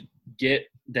Ruggs going to get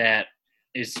that?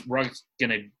 Is Ruggs going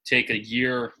to take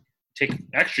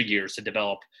extra years to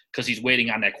develop because he's waiting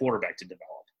on that quarterback to develop?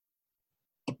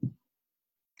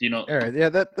 Yeah,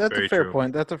 that's a fair true.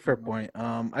 point. That's a fair point.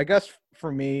 I guess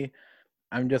for me,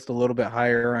 I'm just a little bit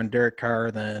higher on Derek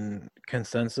Carr than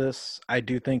consensus. I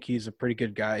do think he's a pretty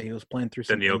good guy. He was playing through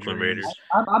some Then the Oakland injuries.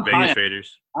 Raiders. Vegas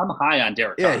Raiders. I'm high on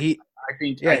Derek Yeah,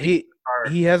 Carr.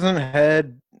 he hasn't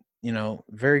had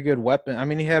very good weapon. I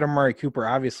mean, he had Amari Cooper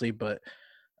obviously, but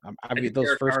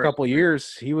those first couple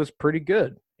years he was pretty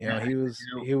good. He was.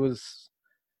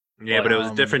 Yeah, but it was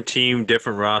a different team,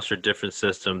 different roster, different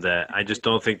system. That I just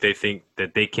don't think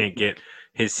that they can't get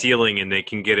his ceiling, and they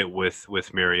can get it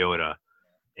with Mariota.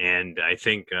 And I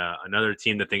think another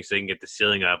team that thinks they can get the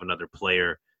ceiling out of another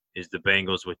player is the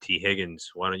Bengals with T. Higgins.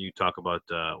 Why don't you talk about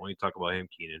him,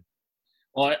 Keenan?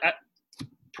 Well,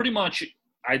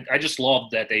 I just love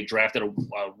that they drafted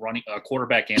a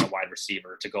quarterback and a wide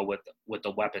receiver to go with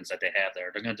the weapons that they have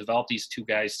there. They're going to develop these two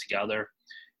guys together,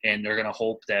 and they're going to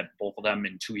hope that both of them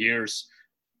in 3 years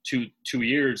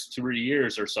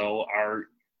or so are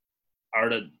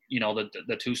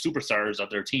the two superstars of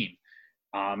their team.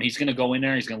 He's going to go in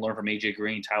there. He's going to learn from AJ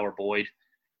Green, Tyler Boyd.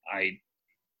 I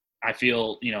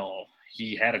feel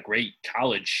he had a great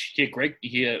college. He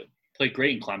played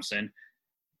great in Clemson.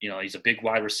 He's a big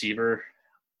wide receiver.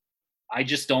 I'd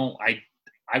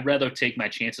rather take my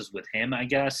chances with him, I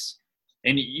guess.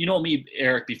 And me,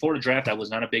 Eric, before the draft, I was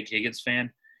not a big Higgins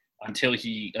fan until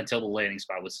the landing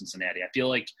spot with Cincinnati. I feel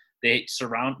like they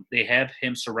have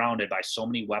him surrounded by so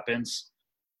many weapons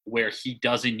where he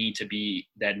doesn't need to be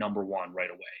that number 1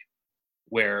 right away.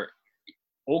 Where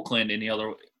Oakland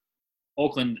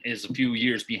is a few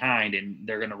years behind, and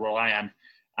they're going to rely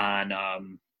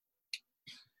on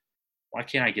why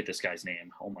can't I get this guy's name?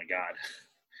 Oh my God.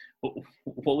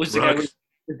 What was the guy with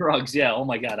Ruggs? Yeah, oh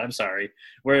my God, I'm sorry.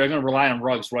 Where they're going to rely on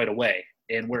Ruggs right away,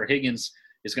 and where Higgins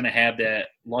is going to have that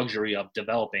luxury of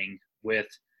developing with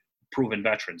proven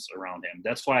veterans around him.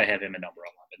 That's why I have him at number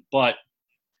 11. But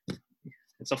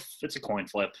it's a coin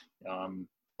flip.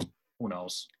 Who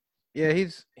knows? Yeah,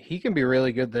 he can be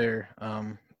really good there.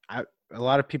 A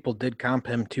lot of people did comp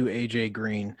him to AJ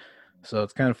Green, so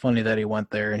it's kind of funny that he went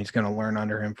there and he's going to learn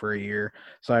under him for a year.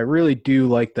 So I really do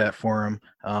like that for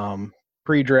him.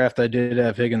 Pre-draft, I did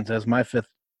have Higgins as my 5th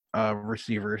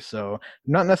receiver, so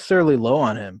not necessarily low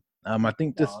on him. I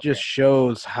think this just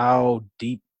shows how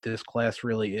deep this class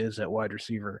really is at wide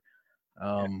receiver.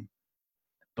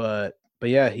 But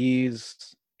yeah,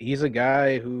 he's a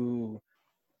guy who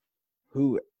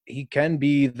he can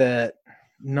be that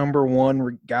number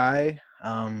 1 guy.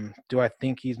 Do I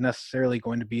think he's necessarily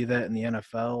going to be that in the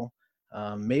NFL?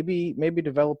 Maybe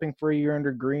developing for a year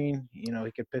under Green, he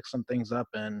could pick some things up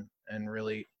and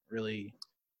really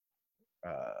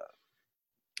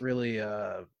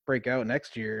break out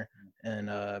next year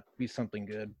and be something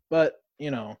good. But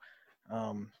we'll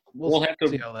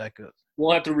see how that goes.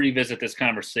 We'll have to revisit this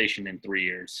conversation in 3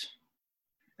 years.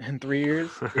 In 3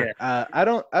 years? Yeah. I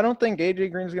don't think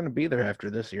AJ Green's going to be there after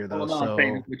this year, though. Well, no, I'm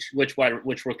saying which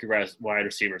rookie wide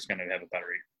receiver is going to have a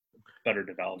better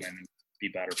development and be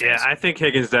better. Yeah, I think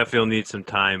Higgins definitely needs some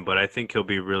time, but I think he'll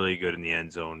be really good in the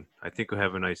end zone. I think he'll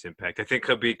have a nice impact. I think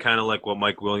he'll be kind of like what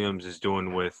Mike Williams is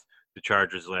doing with the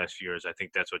Chargers the last few years. I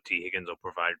think that's what T. Higgins will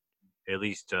provide, at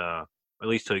least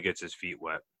till he gets his feet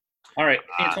wet. All right,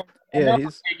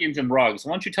 he's Higgins and Ruggs.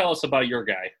 Why don't you tell us about your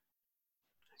guy?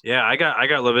 Yeah, I got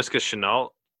Laviska Shenault.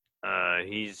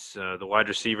 He's the wide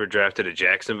receiver drafted at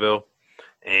Jacksonville,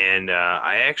 and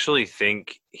I actually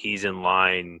think he's in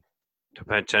line to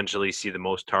potentially see the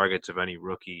most targets of any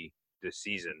rookie this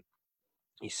season.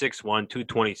 He's 6'1",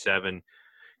 227.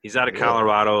 He's out of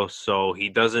Colorado, so he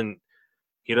doesn't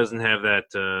have that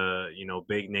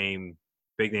big name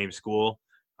school.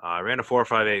 Ran a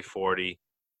 4.58 40,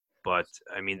 but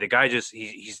I mean the guy just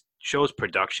he shows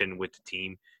production with the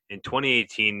team. In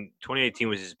 2018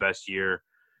 was his best year.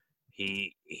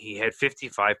 He had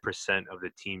 55% of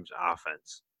the team's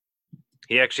offense.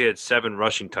 He actually had 7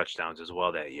 rushing touchdowns as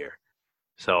well that year.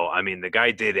 So I mean the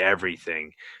guy did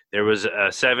everything. There was a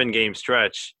 7-game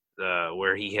stretch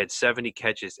where he had 70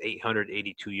 catches,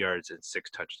 882 yards, and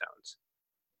 6 touchdowns.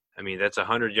 I mean, that's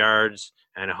 100 yards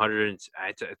and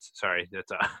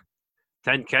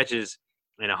 10 catches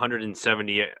and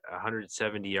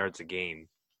 170 yards a game.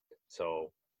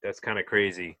 So that's kind of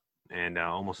crazy, and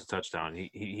almost a touchdown.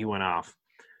 He went off.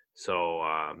 So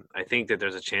I think that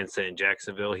there's a chance that in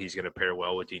Jacksonville he's going to pair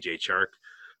well with DJ Chark,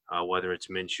 whether it's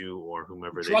Minshew or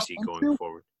whomever they see going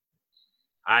forward.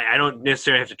 I don't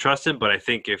necessarily have to trust him, but I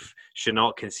think if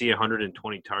Shenault can see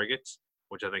 120 targets,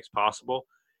 which I think is possible,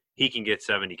 he can get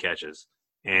 70 catches.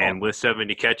 And with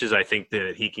 70 catches, I think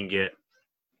that he can get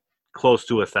close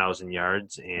to 1,000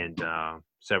 yards and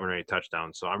 7 or 8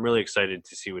 touchdowns. So I'm really excited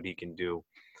to see what he can do.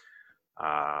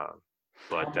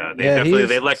 But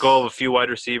they let go of a few wide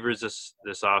receivers this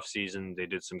offseason. They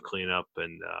did some cleanup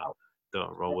and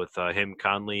they'll roll with him,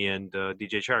 Conley, and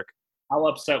DJ Chark. How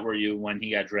upset were you when he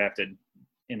got drafted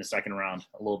in the second round,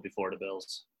 a little before the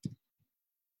Bills?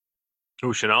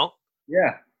 Who, Shenault?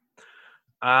 Yeah.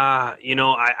 I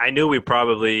knew the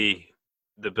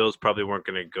Bills probably weren't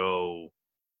going to go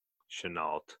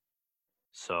Shenault.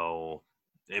 So,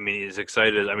 I mean, he's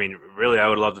excited. I mean, really, I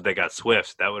would love that they got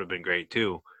Swift. That would have been great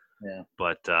too. Yeah.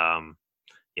 But, that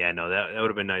would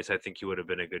have been nice. I think he would have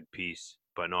been a good piece.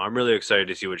 But no, I'm really excited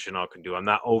to see what Shenault can do. I'm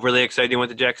not overly excited he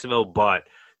went to Jacksonville, but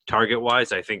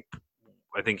target-wise, I think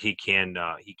he can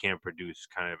produce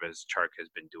kind of as Chark has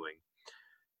been doing.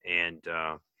 And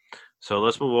so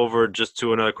let's move over just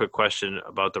to another quick question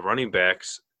about the running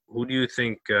backs. Who do you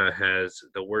think has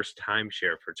the worst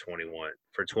timeshare for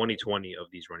 2020 of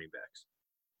these running backs?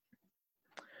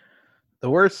 The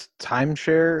worst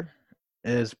timeshare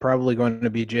is probably going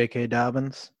to be J.K.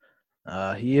 Dobbins.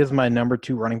 He is my number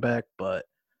 2 running back, but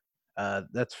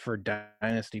that's for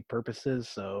dynasty purposes.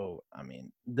 So, I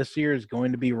mean, this year is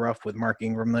going to be rough with Mark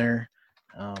Ingram there.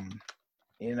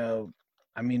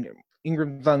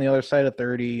 Ingram's on the other side of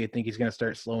 30. I think he's going to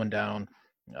start slowing down.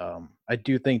 I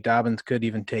do think Dobbins could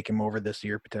even take him over this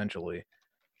year potentially,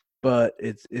 but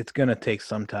it's going to take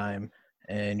some time,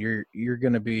 and you're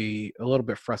going to be a little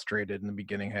bit frustrated in the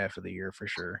beginning half of the year for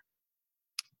sure.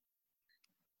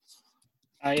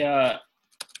 I'm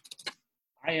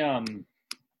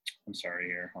sorry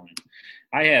here.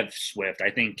 I have Swift. I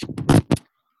think,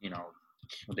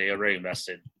 they already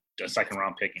invested a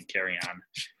second-round pick in Kerryon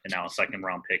and now a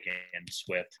second-round pick in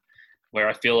Swift, where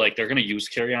I feel like they're going to use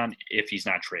Kerryon if he's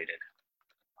not traded.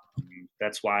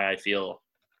 That's why I feel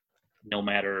no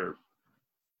matter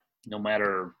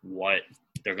what,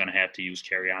 they're going to have to use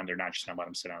Kerryon. They're not just going to let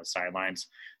him sit on the sidelines.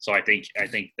 So I think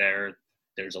there's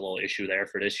a little issue there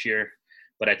for this year.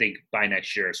 But I think by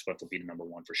next year, Swift will be the number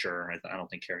 1 for sure. I don't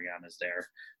think Kerryon is there.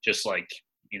 Just like,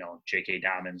 J.K.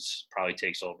 Dobbins probably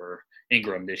takes over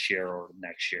Ingram this year or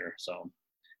next year. So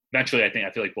eventually, I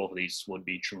feel like both of these would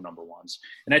be true number 1s.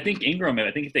 And I think Ingram,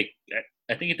 if they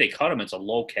cut him, it's a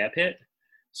low cap hit.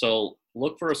 So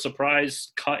look for a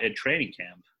surprise cut at training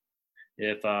camp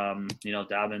if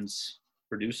Dobbins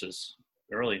produces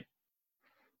early.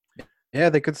 Yeah,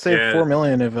 they could save $4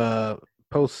 million if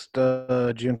post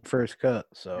June 1st cut.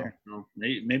 So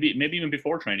maybe even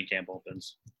before training camp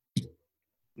opens.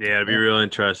 Yeah, it'd be real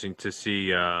interesting to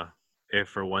see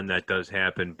if or when that does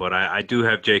happen. But I do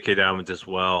have J.K. Dobbins as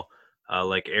well,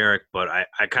 like Eric. But I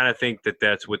kind of think that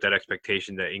that's with that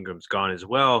expectation that Ingram's gone as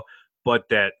well, but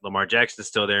that Lamar Jackson's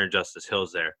still there and Justice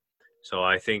Hill's there. So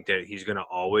I think that he's going to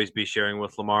always be sharing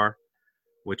with Lamar,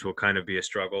 which will kind of be a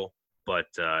struggle. But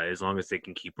as long as they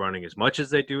can keep running as much as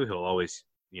they do, he'll always,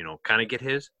 kind of get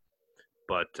his.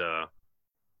 But,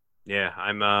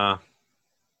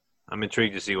 I'm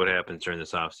intrigued to see what happens during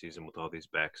this offseason with all these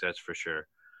backs. That's for sure.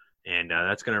 And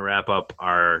that's going to wrap up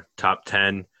our top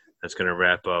 10. That's going to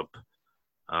wrap up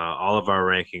all of our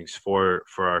rankings for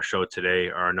our show today.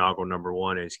 Our inaugural number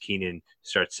 1 is Keenan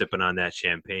starts sipping on that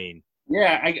champagne.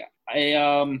 Yeah,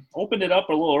 I opened it up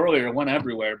a little earlier. It went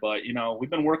everywhere, but, we've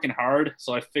been working hard,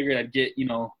 so I figured I'd get,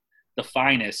 the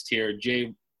finest here,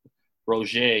 J.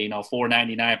 Roger,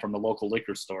 $4.99 from the local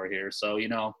liquor store here. So,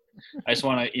 I just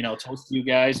want to, toast to you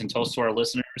guys and toast to our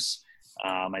listeners.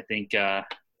 I think our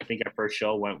first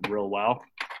show went real well,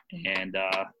 and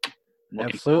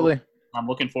absolutely. I'm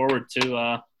looking forward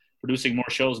to producing more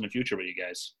shows in the future with you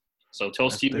guys. So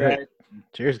toast to you guys.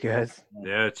 Cheers, guys.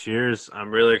 Yeah, cheers. I'm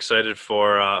really excited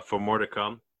for more to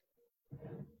come.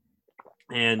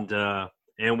 And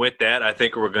with that, I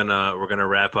think we're gonna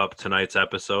wrap up tonight's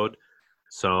episode.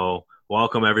 So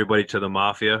welcome everybody to the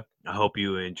Mafia. I hope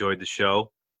you enjoyed the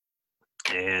show,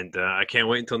 and I can't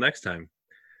wait until next time.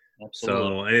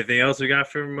 Absolutely. So anything else we got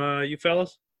from you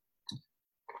fellas?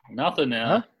 Nothing.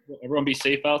 Everyone be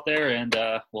safe out there, and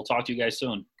we'll talk to you guys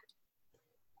soon.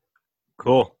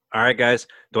 Cool. All right, guys.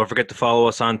 Don't forget to follow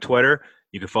us on Twitter.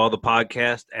 You can follow the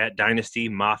podcast at Dynasty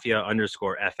Mafia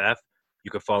 _FF.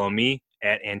 You can follow me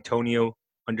at Antonio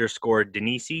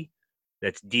 _Danisi.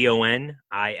 That's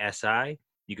DONISI.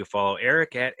 You can follow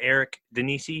Eric at Eric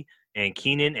Danisi and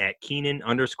Keenan at Keenan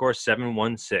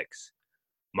 _716.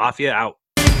 Mafia out.